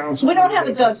many accounts? We don't have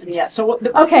a dozen yet, so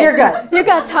Okay, you're good. You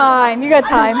got time. You got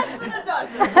time.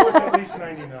 At least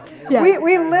 99. Yeah.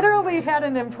 We literally had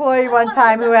an employee one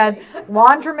time who had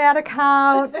laundromat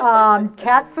account,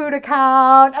 cat food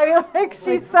account. I mean, like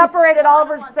she separated all of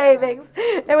her savings.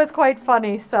 It was quite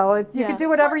funny. So you could do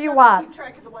whatever you want. keep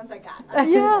track of the ones I got.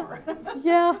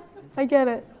 Yeah, I get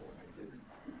it.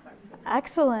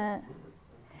 Excellent.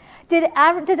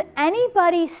 Does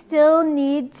anybody still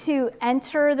need to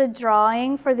enter the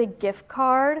drawing for the gift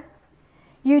card?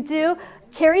 You do?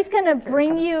 Carrie's going to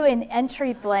bring you an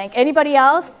entry blank. Anybody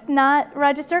else not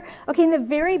register? Okay, in the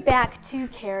very back too,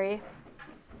 Carrie.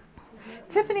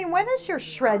 Tiffany, when is your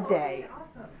shred day?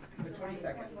 The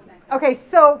 22nd. Okay,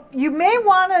 so you may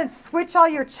want to switch all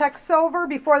your checks over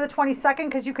before the 22nd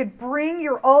because you could bring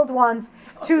your old ones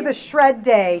to the shred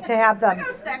day to have them.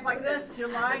 Stack like this,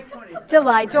 July 22nd.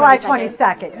 July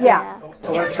 22nd, yeah.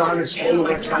 Electronics,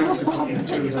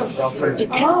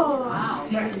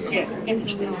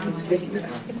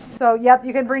 So, yep,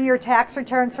 you can bring your tax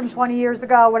returns from 20 years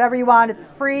ago, whatever you want. It's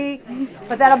free,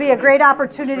 but that'll be a great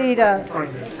opportunity to,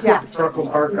 Truck will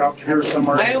park out here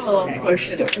somewhere. I have a little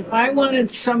question. If I wanted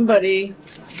somebody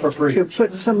For free. to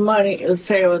put some money, let's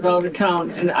say I was out of town,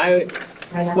 and I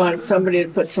want somebody to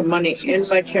put some money in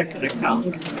my checking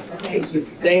account,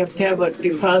 they have to have a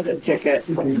deposit ticket,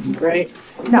 right?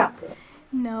 No.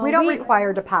 No, We don't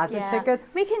require deposit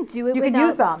tickets. We can do it You can without-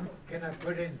 use them. Can I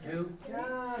put in 2?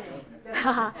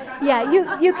 Yeah,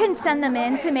 you can send them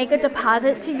in to make a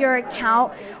deposit to your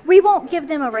account. We won't give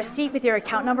them a receipt with your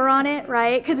account number on it,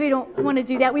 right? Because we don't want to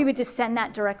do that. We would just send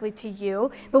that directly to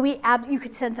you. But you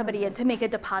could send somebody in to make a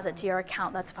deposit to your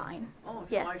account. That's fine. Oh,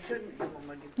 so I shouldn't give them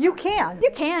money. You can.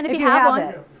 You can if you have one.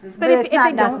 it. But it's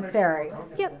not necessary.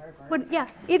 Yep. Yeah.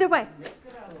 Either way.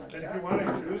 And if you want to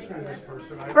introduce me to this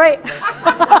person, Right.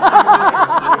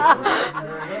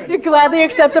 You gladly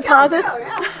accept deposits?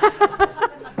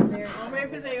 Well,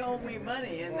 maybe they owe me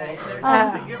money and they're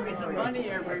supposed to give me some money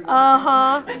every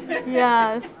month.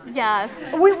 Yes.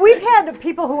 We've had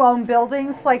people who own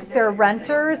buildings, like they're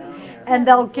renters, and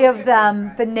they'll give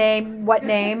them the name, what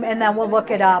name, and then we'll look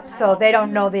it up, so they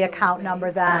don't know the account number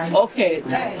then. Okay. You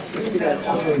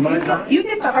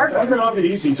get the hard I'm going to have the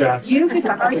easy jobs. You get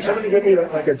the hard Can somebody give me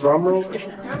like a drum roll?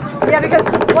 Yeah, because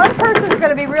one person's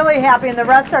going to be really happy and the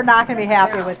rest are not going to be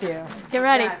happy with you. Get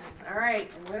ready. All right,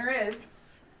 the winner is.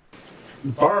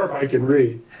 Barb, I can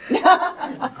read.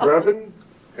 Reverend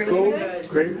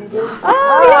Gravenberg.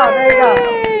 Oh, there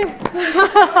you go.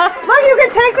 Look, you can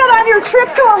take that on your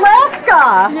trip to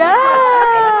Alaska.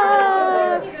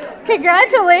 Yeah.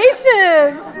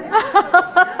 Congratulations.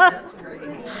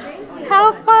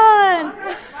 How fun.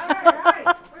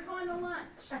 We're going to lunch.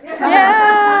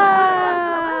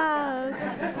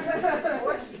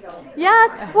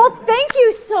 Yes. Well, thank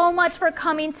you so much for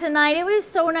coming tonight. It was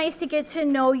so nice to get to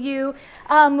know you.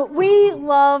 We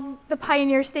love the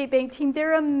Pioneer State Bank team.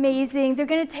 They're amazing. They're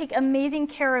going to take amazing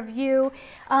care of you.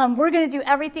 We're going to do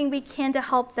everything we can to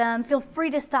help them. Feel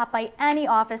free to stop by any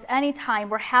office, anytime.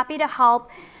 We're happy to help.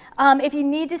 If you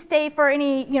need to stay for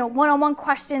any one-on-one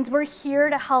questions, we're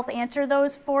here to help answer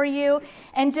those for you.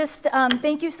 And just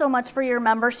thank you so much for your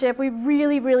membership. We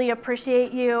really, really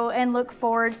appreciate you and look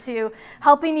forward to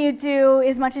helping you do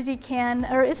as much as you can,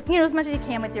 or as much as you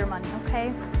can with your money,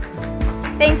 okay?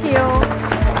 Thank you.